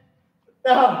end.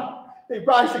 Now, they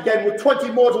rise again with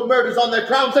 20 mortal murders on their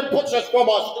crowns and push us from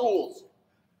our stools.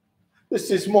 This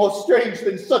is more strange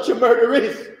than such a murder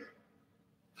is.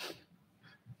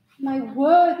 My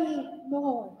worthy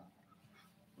lord,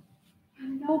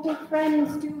 my noble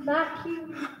friends do lack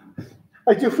you.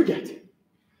 I do forget.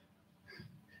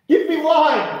 Give me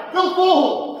wine, fill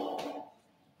full.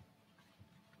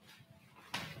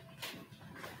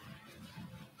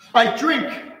 I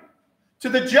drink to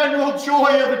the general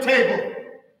joy of the table,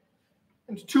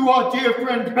 and to our dear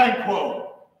friend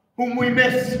Banquo, whom we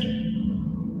miss.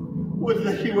 Would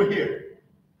that he were here.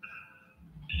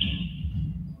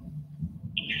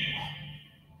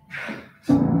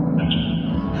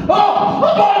 Oh,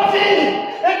 above thee,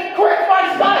 and quick my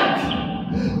sight!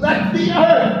 Let the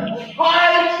earth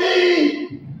hide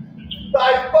thee!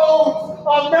 Thy bones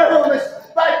are marrowless,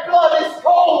 thy blood is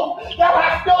cold, thou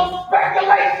hast no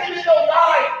speculation in those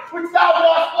eyes which thou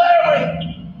dost glaring!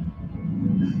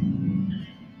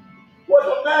 What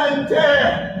a man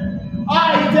dare?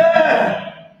 I dare!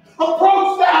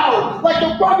 Approach thou like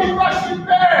the rugged Russian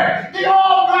bear, the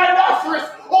old rhinoceros,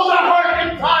 or the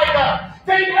hurricane tiger!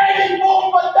 Take any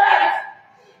form but that!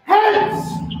 Hence,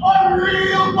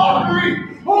 unreal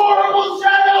mockery, horrible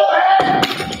shadow head!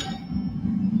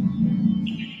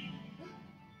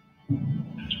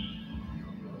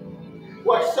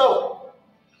 Why so?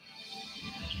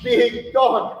 Being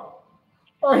gone,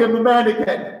 I am a man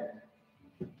again.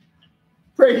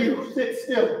 Pray you, sit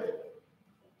still.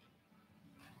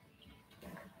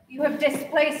 You have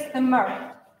displaced the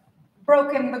mirth,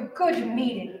 broken the good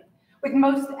meeting, with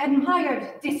most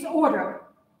admired disorder.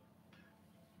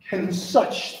 Can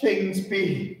such things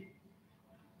be?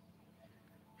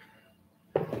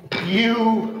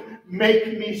 You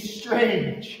make me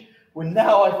strange, when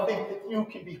now I think that few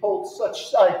can behold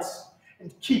such sights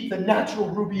and keep the natural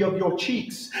ruby of your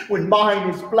cheeks when mine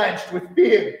is blanched with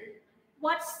fear.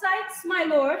 What sights, my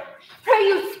lord? Pray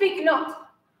you speak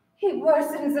not. He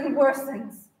worsens and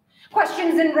worsens.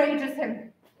 Questions enrages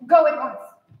him. Go at once.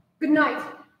 Good night.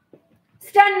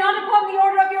 Stand not upon the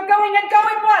order of your going, and go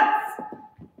at once.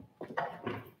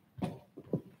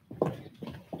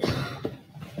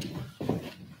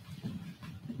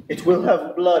 It will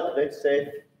have blood, they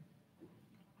say.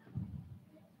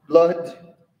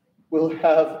 Blood will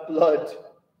have blood.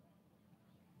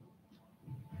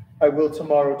 I will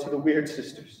tomorrow to the Weird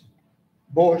Sisters.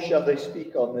 More shall they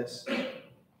speak on this.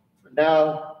 For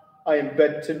now, I am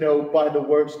bent to know by the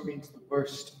worst means the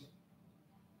worst.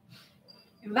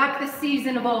 You lack the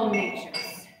season of all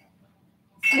natures.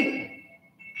 Sleep.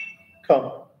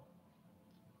 Come.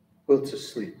 Will to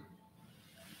sleep.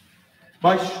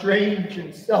 My strange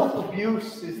and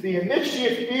self-abuse is the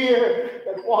initiate fear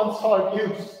that wants our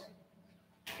use.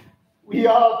 We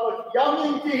are but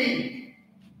young indeed.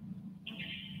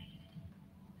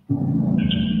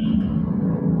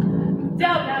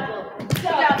 Double,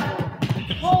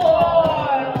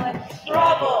 toil and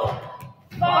trouble,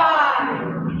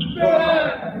 fire,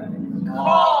 burn,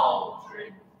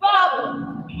 cauldron, bubble.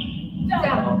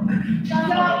 Double,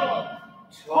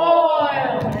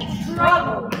 toil and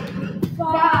trouble,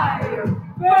 fire,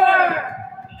 burn,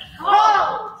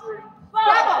 cauldron,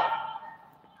 bubble.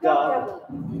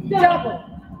 Double,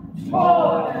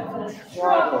 toil and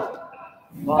trouble,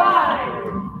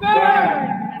 fire, burn,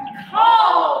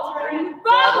 cauldron,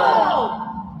 bubble.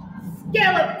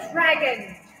 Scale of dragon,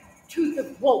 tooth of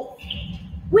wolf,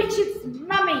 witch's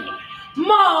mummy,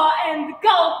 maw and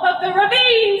gulp of the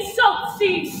ravine, salt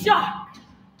sea shark.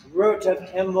 Root of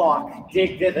hemlock,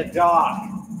 digged in the dark.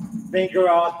 Finger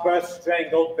on birth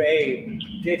strangled babe,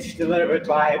 ditch delivered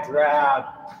by a drab.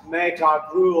 Make our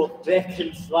gruel thick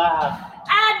and slab.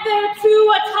 Add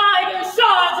thereto a tiger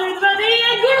charged for the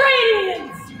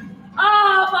ingredients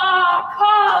of our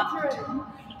cauldron.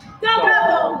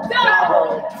 Double,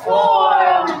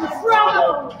 toil and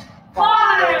trouble,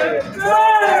 fire,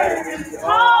 burn,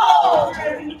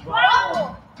 cauldron, bubble.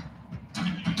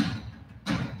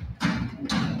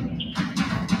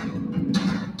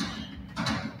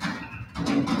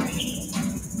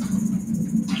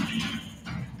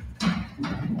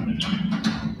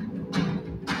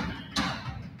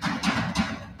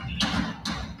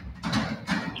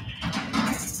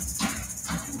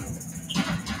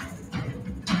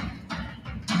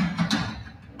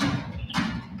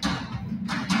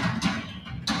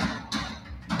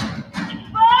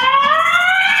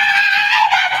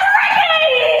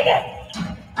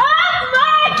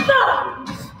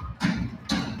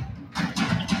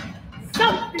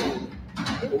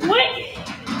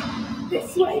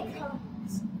 This way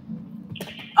comes.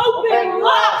 Open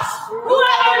locks,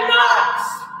 whoever knocks.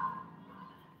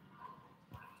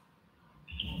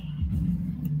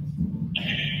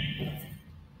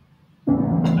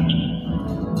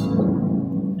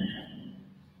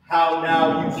 How now,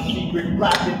 you secret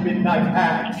black and midnight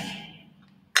hags?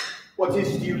 What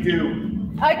is't you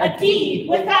do? A deed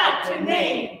without a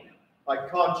name. I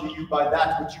conjure you by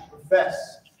that which you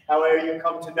profess, however you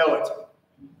come to know it.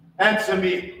 Answer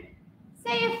me.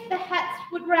 Say if the Hets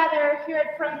would rather hear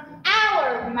it from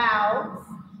our mouths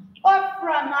or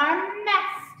from our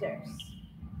masters.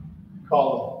 Call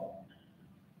him.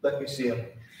 Let me see him.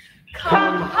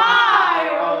 Come high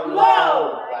or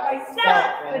low,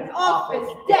 thyself in office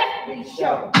deftly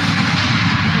show.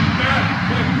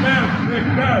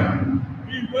 Macbeth!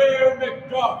 Beware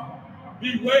Macduff!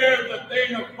 Beware the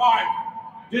Thane of Fife!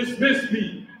 Dismiss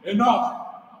me! Enough!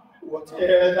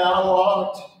 Whate'er thou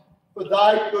art, for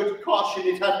thy good caution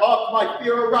it hath oft my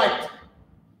fear aright.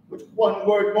 But one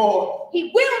word more. He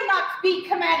will not be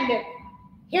commanded.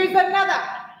 Here's another,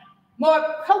 more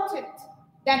potent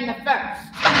than the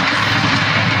first.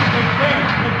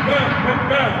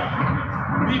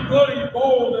 Macbeth! Be bloody,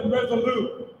 bold, and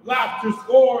resolute. Laugh to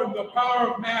scorn the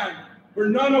power of man, for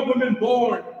none of women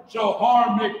born shall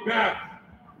harm Macbeth.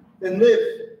 Then live,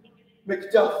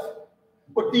 Macduff.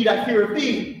 What need I fear of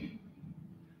thee?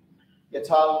 Yet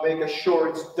I'll make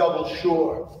assurance double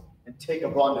sure, and take a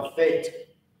bond of fate.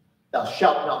 Thou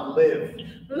shalt not live.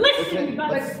 Listen,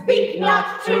 but speak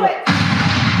not to it. Be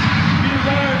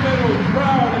thy meadow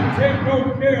proud and take no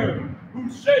care, who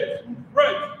shapes, who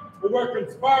frets, or where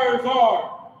conspirers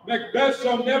are. Macbeth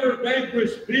shall never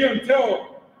vanquish thee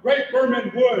until great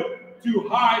Berman Wood to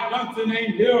high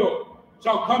Dunsinane Hill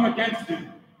shall come against thee.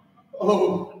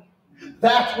 Oh,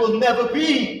 that will never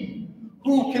be.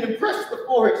 Who can impress the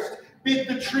forest, bid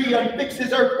the tree unfix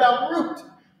his earthbound root?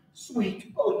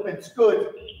 Sweet omens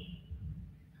good.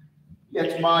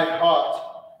 Yet my heart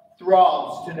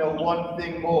throbs to know one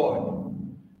thing more.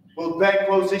 Will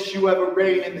Banquo's issue ever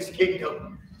reign in this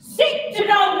kingdom? Seek to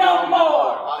know no more.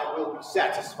 I will be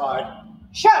satisfied.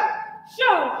 Show.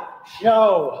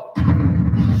 Show.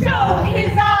 Show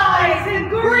his eyes and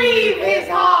grieve his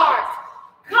heart.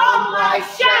 Come like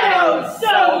shadows,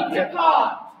 so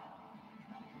depart.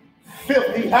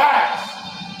 Filthy hags!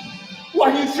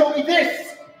 Why do you show me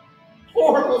this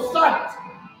horrible sight?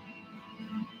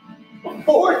 A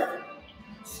fourth?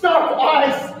 Stark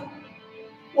eyes!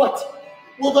 What?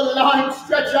 Will the line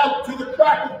stretch out to the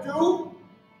crack of doom?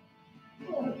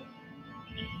 Oh,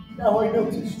 now I know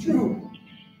 'tis true.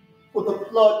 For the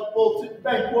blood-bolted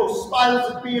Banquo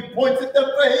smiles at me and points at them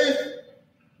for his.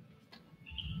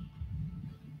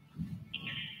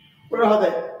 Where are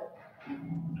they?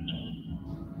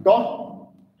 Gone?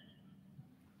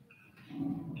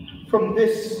 From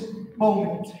this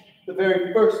moment, the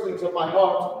very firstlings of my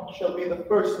heart shall be the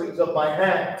firstlings of my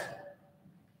hand.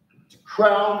 To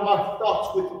crown my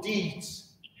thoughts with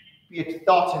deeds, be it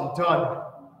thought and done.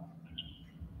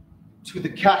 To the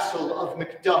castle of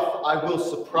Macduff I will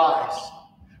surprise.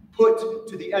 Put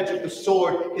to the edge of the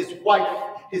sword his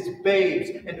wife, his babes,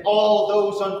 and all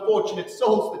those unfortunate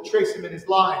souls that trace him in his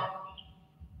line.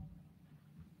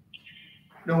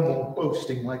 No more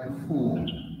boasting like a fool.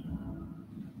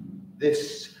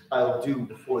 This I'll do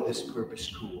before this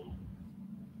purpose cool.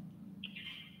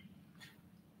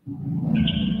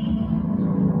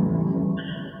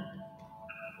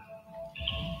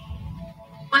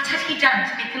 What had he done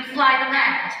to make him fly the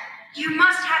land? You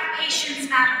must have patience,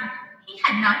 madam. He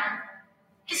had none.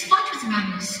 His flight was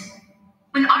madness.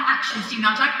 When our actions do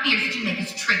not, our fears do make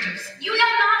us traitors. You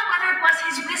know not whether it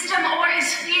was his wisdom or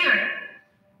his fear.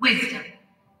 Wisdom.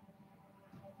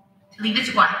 To leave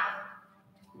his wife.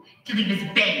 To leave his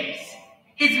babes.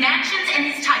 His mansions and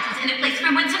his titles in a place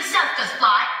from whence himself does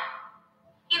fly.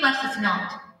 He loves us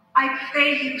not. I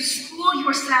pray you, school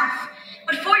yourself.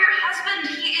 But for your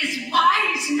husband, he is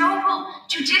wise, noble,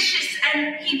 judicious,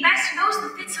 and he best knows the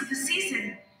fits of the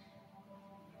season.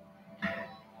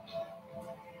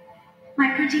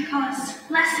 My pretty cause,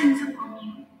 blessings upon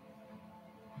you.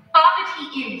 Father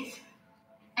he is,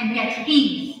 and yet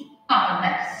he's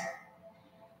fatherless.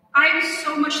 I am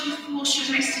so much the fool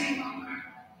should I stay longer.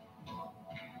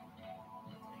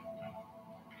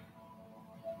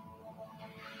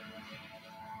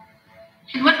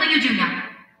 And what will you do now?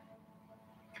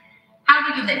 How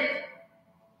will you live?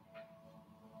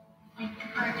 Like the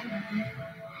bird, mother.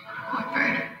 Poor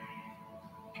bird.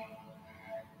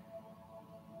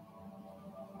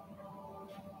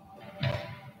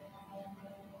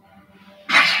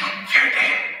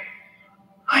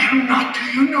 I am not to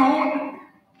you known.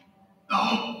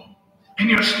 Though, in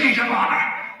your state of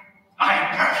honor, I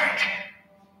am perfect.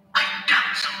 I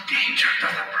doubt some danger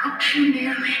doth approach you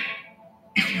nearly.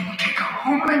 If you will take a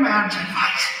homely man's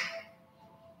advice,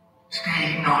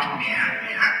 stay not near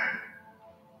here.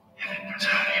 Heaven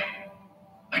preserve you.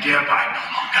 I dare bide no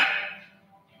longer.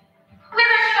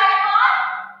 Whither should I go?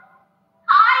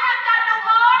 I have done no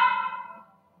harm.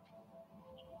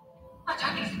 What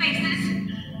are these faces?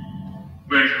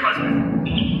 Where's your husband?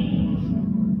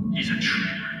 He's a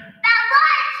traitor. That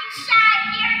lies, you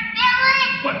shag-eared villain!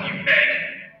 What, you beg?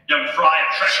 Young fry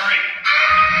of treachery?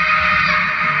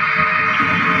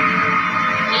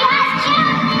 He has killed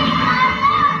me,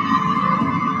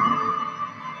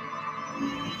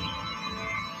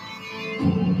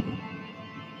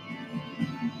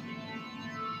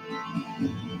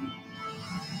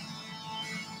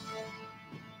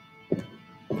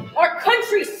 Our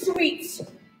country's sweet.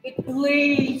 It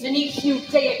bleeds, and each new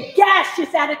day a gash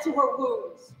is added to her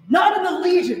wounds. Not in the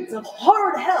legions of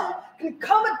horrid hell can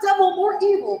come a devil more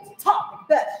evil to top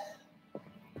Macbeth.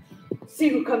 See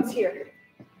who comes here.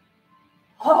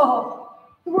 Oh,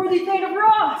 the worthy Thane of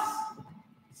Ross.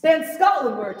 Stands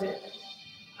Scotlandward it.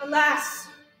 Alas,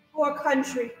 poor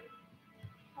country,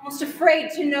 almost afraid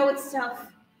to know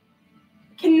itself,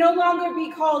 can no longer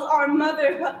be called our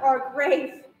mother but our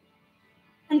grave,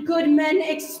 and good men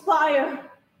expire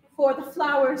before the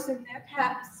flowers in their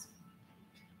caps.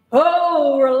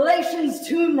 Oh, relations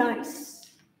too nice,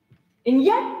 and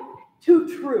yet too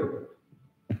true.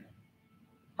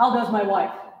 How does my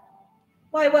wife?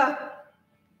 Why, well,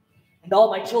 And all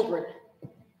my children?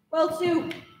 well, too.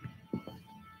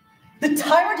 The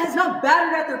tyrant has not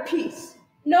battered at their peace.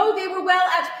 No, they were well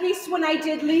at peace when I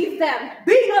did leave them.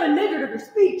 Be not a niggard of your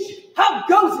speech. How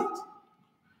goes it?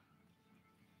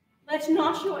 Let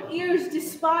not your ears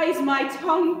despise my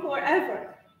tongue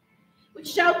forever, which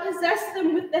shall possess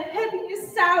them with the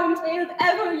heaviest sound they have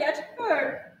ever yet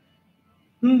heard.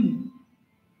 I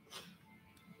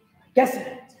Guess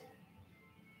it.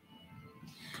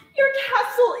 Your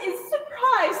castle is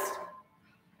surprised.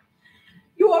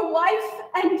 Your wife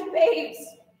and babes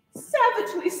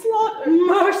savagely slaughtered.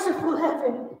 Merciful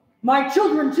heaven. My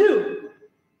children too.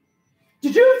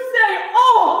 Did you say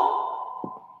all?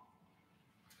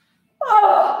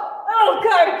 Oh,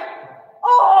 okay.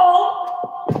 All.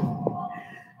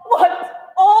 What?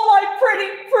 All my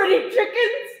pretty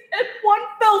chickens in one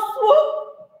fell swoop?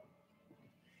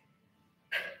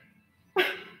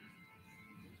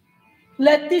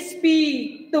 Let this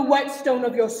be the whetstone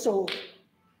of your soul.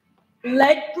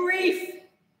 Let grief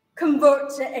convert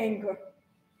to anger.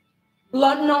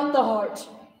 Blunt not the heart.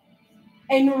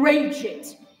 Enrage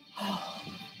it. Oh,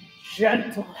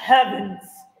 gentle heavens.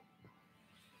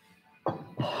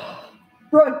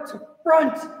 Front to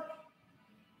front.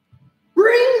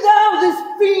 Bring thou this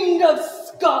fiend of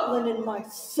Scotland and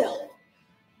myself.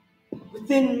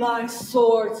 Within my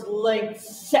sword's length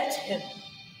set him.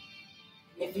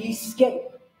 If he escape,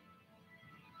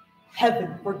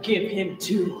 heaven forgive him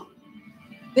too.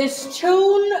 This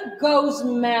tune goes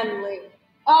manly.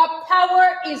 Our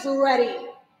power is ready.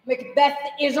 Macbeth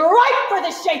is ripe for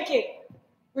the shaking.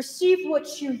 Receive what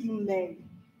cheer you may.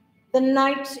 The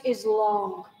night is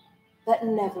long that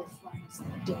never finds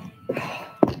the day.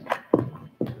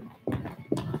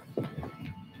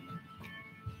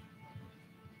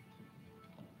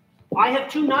 I have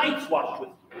 2 nights watched with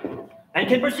you, and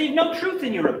can perceive no truth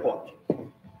in your report.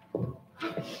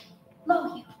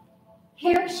 Lo you,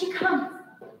 here she comes.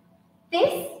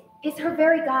 This is her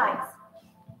very guise,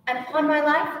 and upon my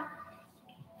life,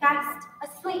 fast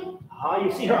asleep. Ah,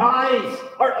 you see her eyes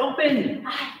are open.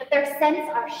 Aye, but their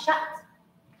scents are shut.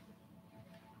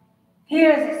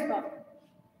 Here's a spot.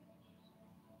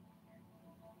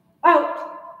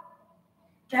 Out.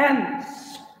 Damn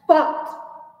spot.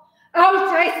 Out,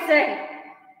 I say.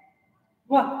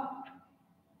 1,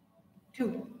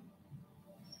 2.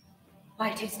 Why,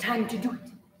 it is time to do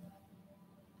it.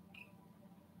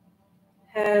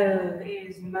 Hell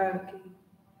is murky.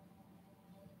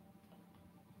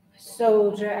 A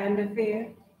soldier and a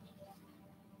fear.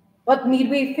 What need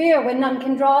we fear when none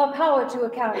can draw our power to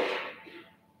account?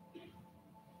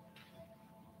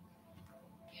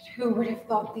 Yet who would have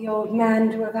thought the old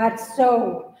man to have had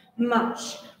so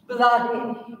much blood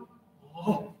in him?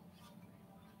 Oh,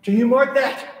 do you mark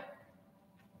that?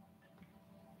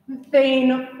 The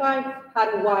Thane of Fife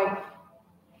had a wife.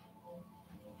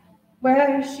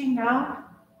 Where is she now?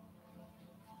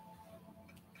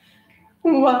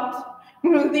 What?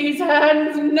 Will these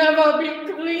hands never be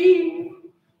clean?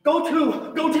 Go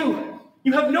to.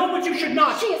 You have known what you should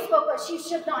not. She has spoken what she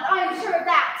should not. I am sure of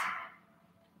that.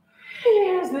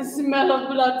 Here's the smell of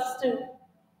blood still.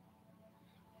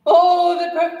 Oh,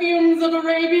 the perfumes of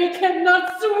Arabia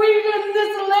cannot sweeten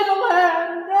this little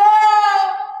hand.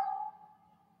 Ah!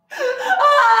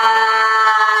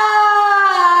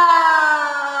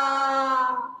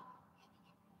 Ah!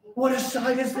 What a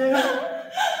sight is there!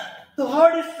 The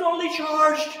heart is sorely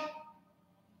charged.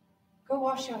 Go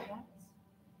wash your hands.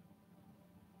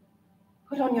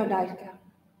 Put on your nightgown.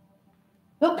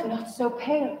 Look not so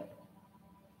pale.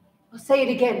 I'll say it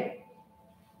again.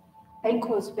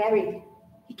 Banquo's buried.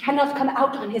 He cannot come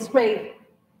out on his grave.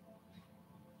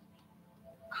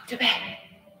 Go to bed.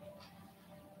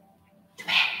 To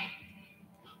bed.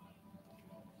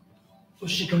 Will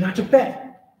she go not to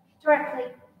bed?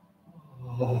 Directly.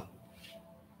 Oh.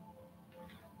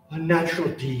 Unnatural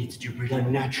deeds do breed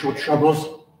unnatural troubles.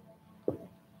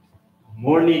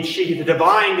 More needs she the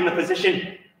divine in the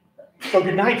position. So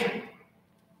good night.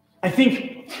 I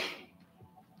think,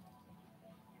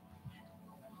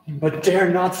 but dare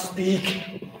not speak.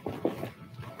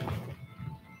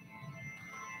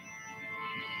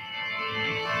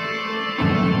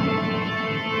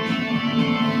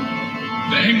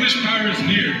 The English power is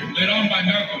near, led on by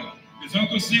Malcolm, his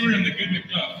uncle Seward and the good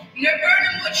Macbeth. Near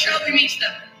Burnham Wood shall we meet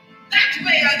them. That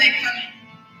way are they coming.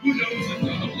 Who knows if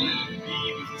the homeland of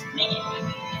Eve is his brother?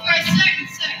 For a certain,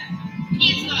 sir. He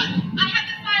is not. I have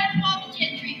defied all the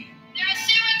gentry. There is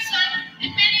Seward's son,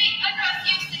 and many a rough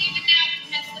youth that even now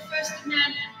commence the first of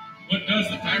manhood. What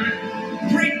does the tyrant?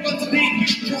 Great bunch of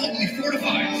English strongly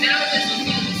fortified. Now this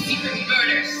will feel the secret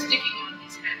murder sticking on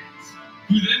his hands.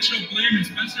 Who then shall blame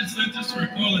his bastard sentence to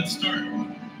recoil and start?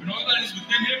 When all that is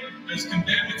within him has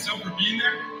condemned itself for being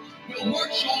there, will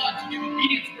march on to give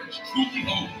obedience where it's truly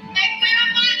owed. Make we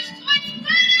are marched towards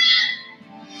Burnham!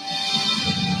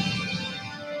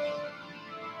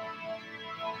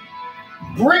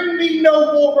 Bring me no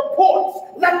more reports.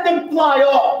 Let them fly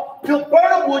off. Till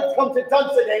Burnham Wood come to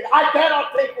Dunsinane, I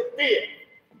cannot take with fear.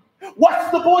 What's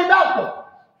the boy Malcolm?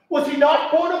 Was he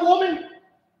not born of woman?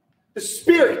 The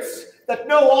spirits that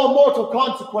know all mortal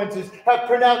consequences have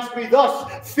pronounced me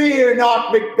thus: fear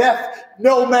not, Macbeth,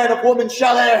 no man of woman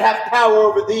shall e'er have power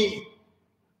over thee.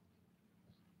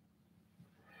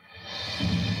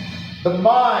 The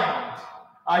mind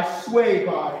I sway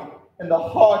by and the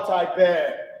heart I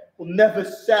bear will never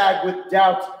sag with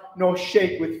doubt nor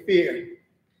shake with fear.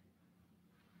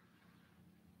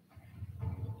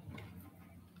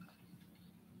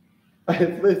 I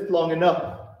have lived long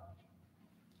enough.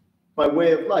 My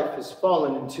way of life has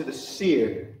fallen into the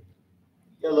sere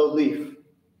yellow leaf.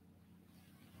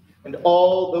 And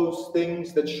all those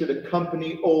things that should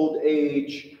accompany old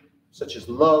age, such as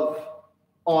love,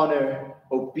 honor,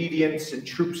 obedience, and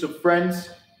troops of friends,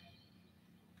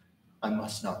 I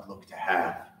must not look to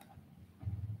have.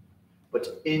 But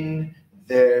in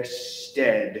their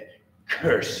stead,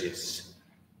 curses.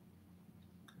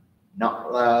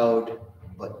 Not loud,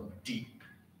 but deep.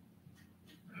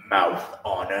 Mouth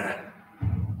honor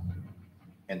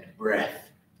and breath,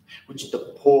 which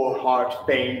the poor heart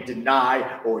fain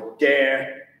deny or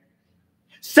dare.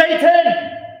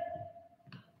 Satan!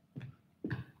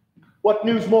 What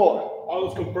news more? All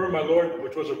is confirmed, my lord,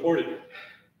 which was reported.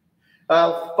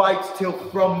 I'll fight till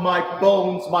from my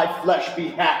bones my flesh be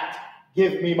hacked.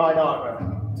 Give me mine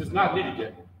armor. It is not needed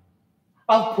yet.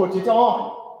 I'll put it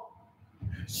on.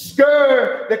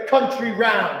 Stir the country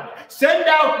round. Send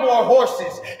out more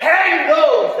horses. Hang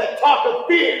those that talk of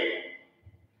fear.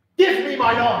 Give me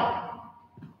mine armor.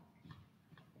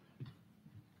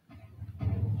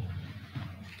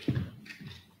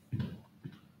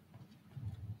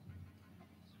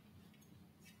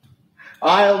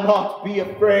 I'll not be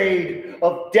afraid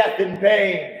of death and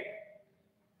pain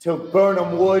till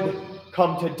Burnham Wood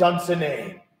come to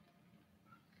Dunsinane.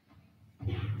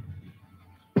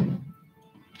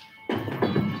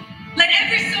 Let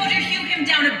every soldier hew him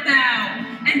down a bough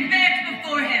and bear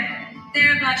before him.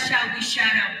 Thereby shall we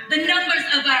shadow the numbers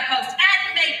of our host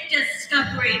and make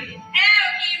discovery.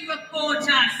 Ere ye report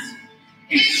us,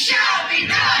 it shall be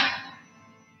done.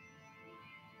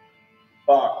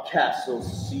 Our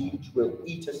castle's siege will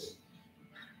eat us,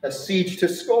 a siege to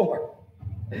scorn.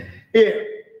 Here,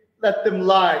 let them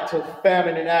lie till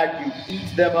famine and ague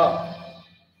eat them up.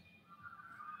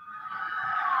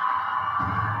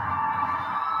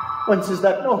 Whence is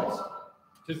that noise?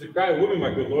 'Tis the cry of women,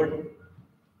 my good lord.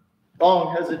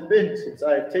 Long has it been since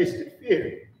I have tasted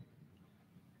fear.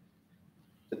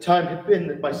 The time had been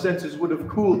that my senses would have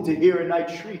cooled to hear a night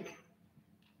shriek.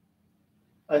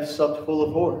 I have supped full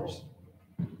of horrors.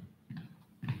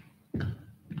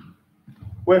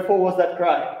 Wherefore was that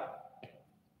cry?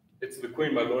 It's the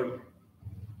queen, my lord,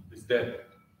 is dead.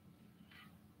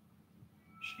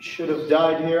 She should have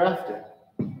died hereafter.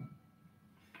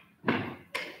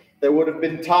 There would have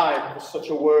been time for such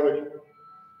a word.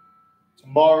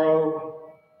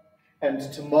 Tomorrow, and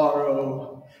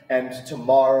tomorrow, and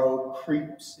tomorrow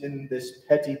creeps in this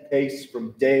petty pace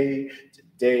from day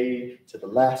to the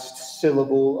last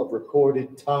syllable of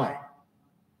recorded time.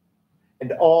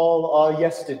 And all our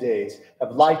yesterdays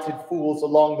have lighted fools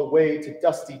along the way to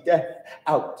dusty death.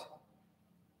 Out,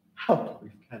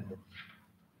 brief candle.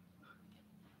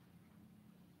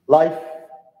 Life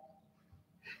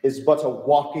is but a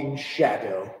walking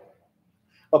shadow,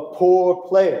 a poor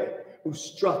player who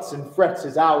struts and frets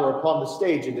his hour upon the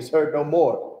stage and is heard no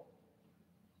more.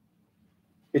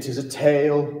 It is a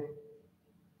tale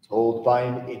told by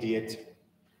an idiot,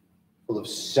 full of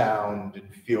sound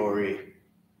and fury,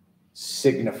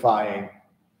 signifying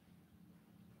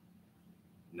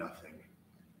nothing.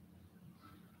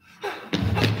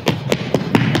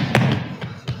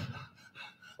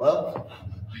 Well,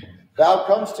 thou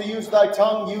comest to use thy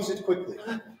tongue, use it quickly.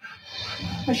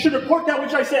 I should report that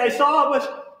which I say I saw,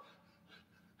 but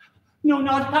know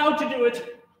not how to do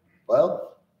it.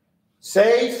 Well,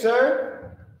 say,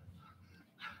 sir.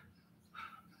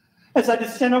 As I did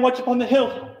stand and watch upon the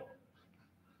hill,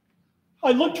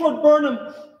 I looked toward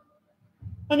Burnham,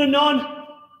 and anon,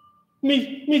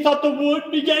 methought the wood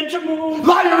began to move.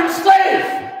 Liar and slave!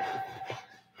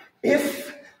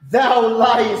 If thou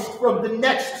liest from the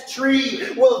next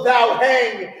tree, will thou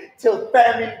hang till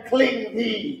famine cling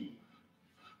thee.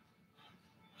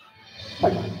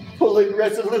 I pull in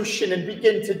resolution and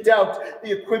begin to doubt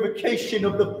the equivocation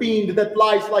of the fiend that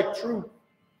lies like truth,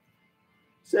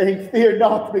 saying, fear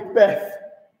not, Macbeth,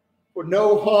 for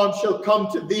no harm shall come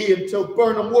to thee until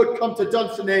Burnham Wood come to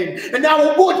Dunsinane, and now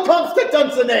a wood comes to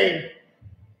Dunsinane.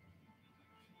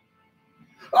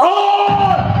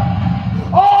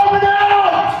 Arm and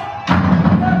out!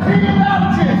 The king of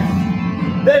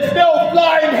There's no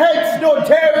flying heads nor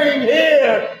tarrying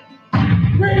here.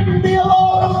 Ring the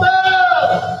alarm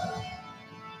bell!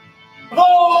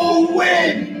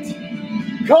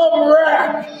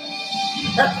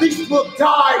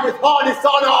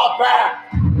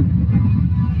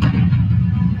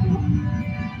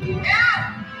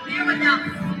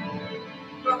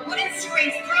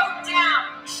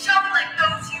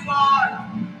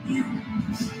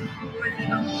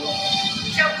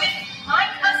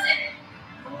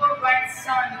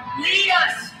 son, lead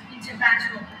us into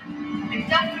battle.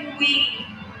 Macbeth and we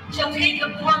shall take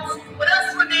upon what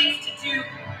else remains to do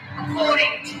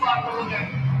according to our order.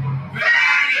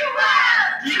 Very well!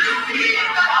 You lead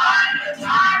behind the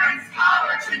tyrant's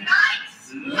power tonight.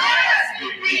 Let us be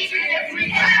beaten if we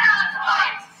cannot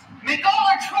fight. Make all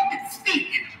our trumpets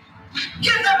speak.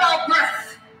 Give them all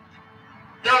breath.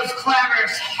 Those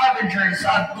clamorous harbingers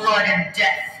of blood and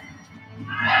death.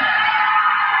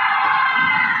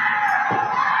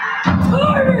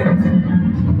 Tyrant!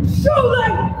 Show thy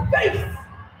face!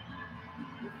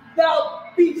 Thou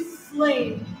be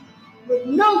slain with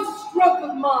no stroke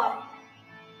of mine.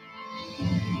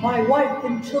 My wife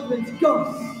and children's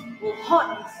ghosts will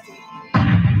haunt me still.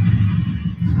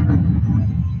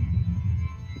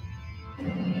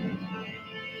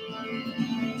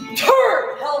 Turn,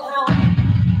 hellhound!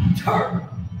 Turn!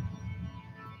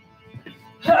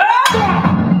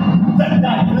 Let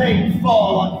thy blade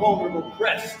fall on vulnerable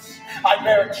breasts. I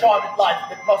bear a charmed life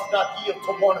that must not yield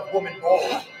to one of woman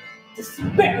born. To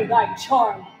spare thy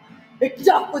charm,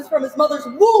 Macduff was from his mother's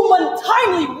womb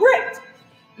untimely ripped.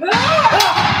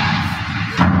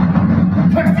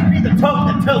 Cursed be the tongue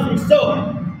that tells me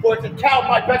so, for it has cowed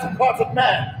my better parts of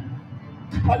man.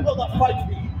 I will not fight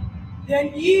thee.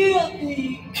 Then yield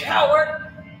thee, coward.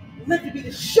 Live to be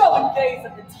the show and gaze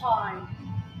of the time.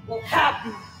 We'll have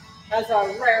thee as our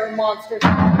rare monster,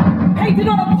 painted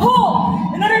on a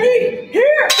pole, and underneath,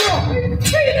 here, be the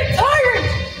tyrant!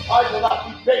 I will not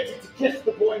be baited to kiss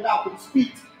the boy Malcolm's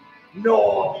feet,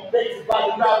 nor be baited by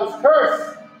the rabble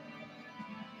curse.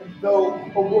 And though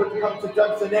a word come to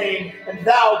Dunsinane, and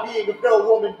thou being of no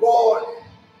woman born,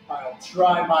 I'll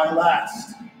try my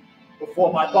last.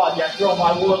 Before my body I throw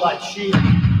my warlike shield.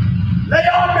 Lay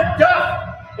on, Macduff!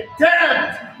 And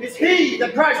damned is he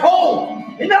that cries,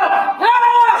 hold! Enough!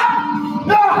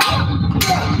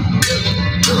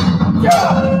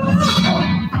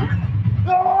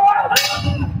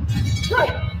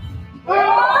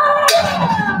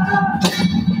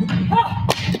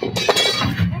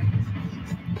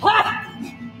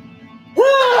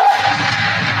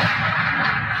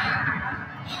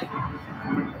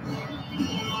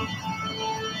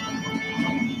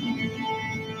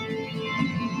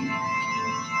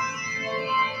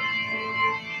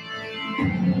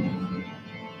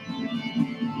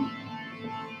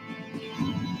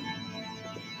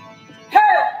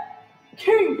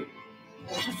 King,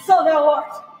 so thou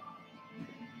art.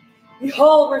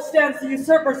 Behold where stands the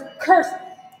usurper's cursed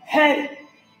head.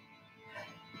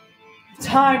 The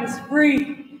time is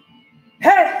free.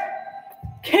 Hey,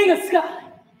 King of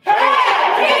Scotland! Hey,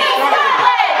 King of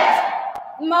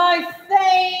Scotland! My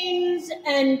thanes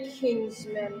and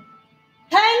kinsmen,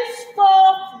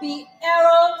 henceforth be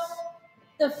Eros,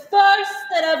 the first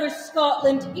that ever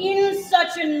Scotland in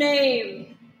such a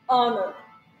name honored,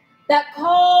 that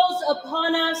calls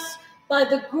upon us by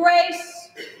the grace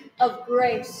of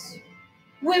grace.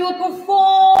 We will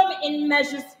perform in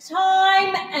measures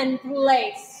time and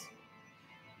place.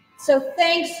 So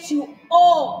thanks to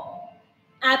all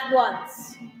at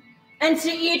once, and to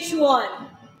each one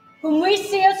whom we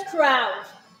see us crowned.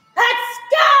 Let's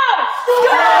go!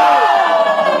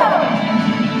 Go!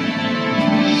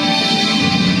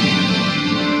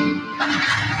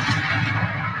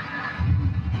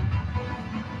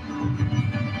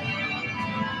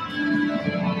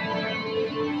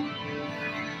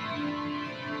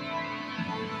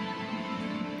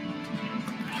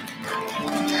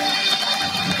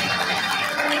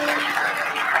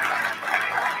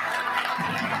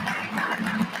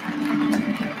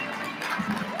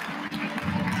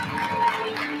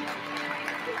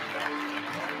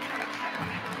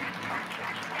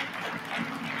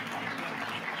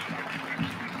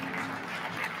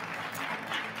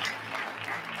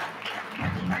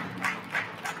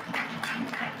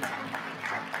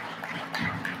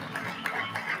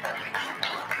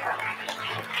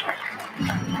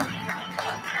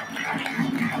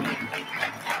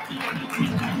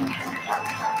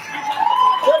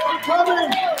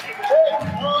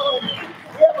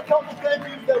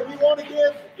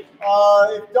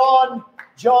 If Dawn,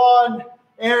 John,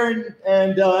 Aaron,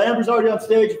 and Amber's already on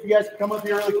stage, if you guys can come up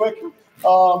here really quick.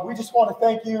 We just want to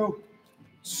thank you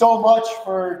so much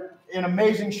for an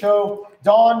amazing show.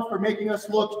 Dawn, for making us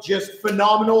look just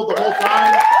phenomenal the whole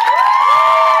time.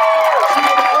 She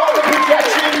did all the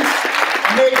projections,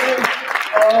 amazing.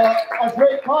 Our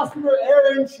great costumer,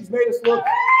 Aaron, she's made us look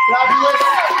fabulous.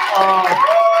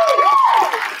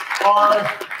 Our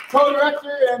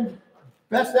co-director and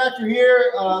best actor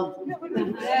here,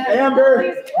 Amber,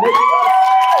 making us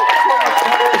so much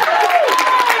better.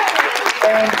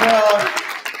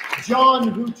 And John,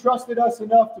 who trusted us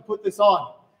enough to put this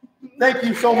on. Thank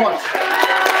you so much.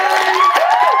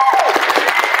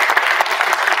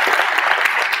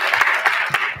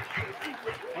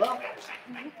 Well,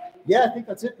 yeah, I think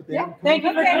that's it. But Yeah, thank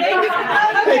you for coming.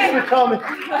 Thanks for coming.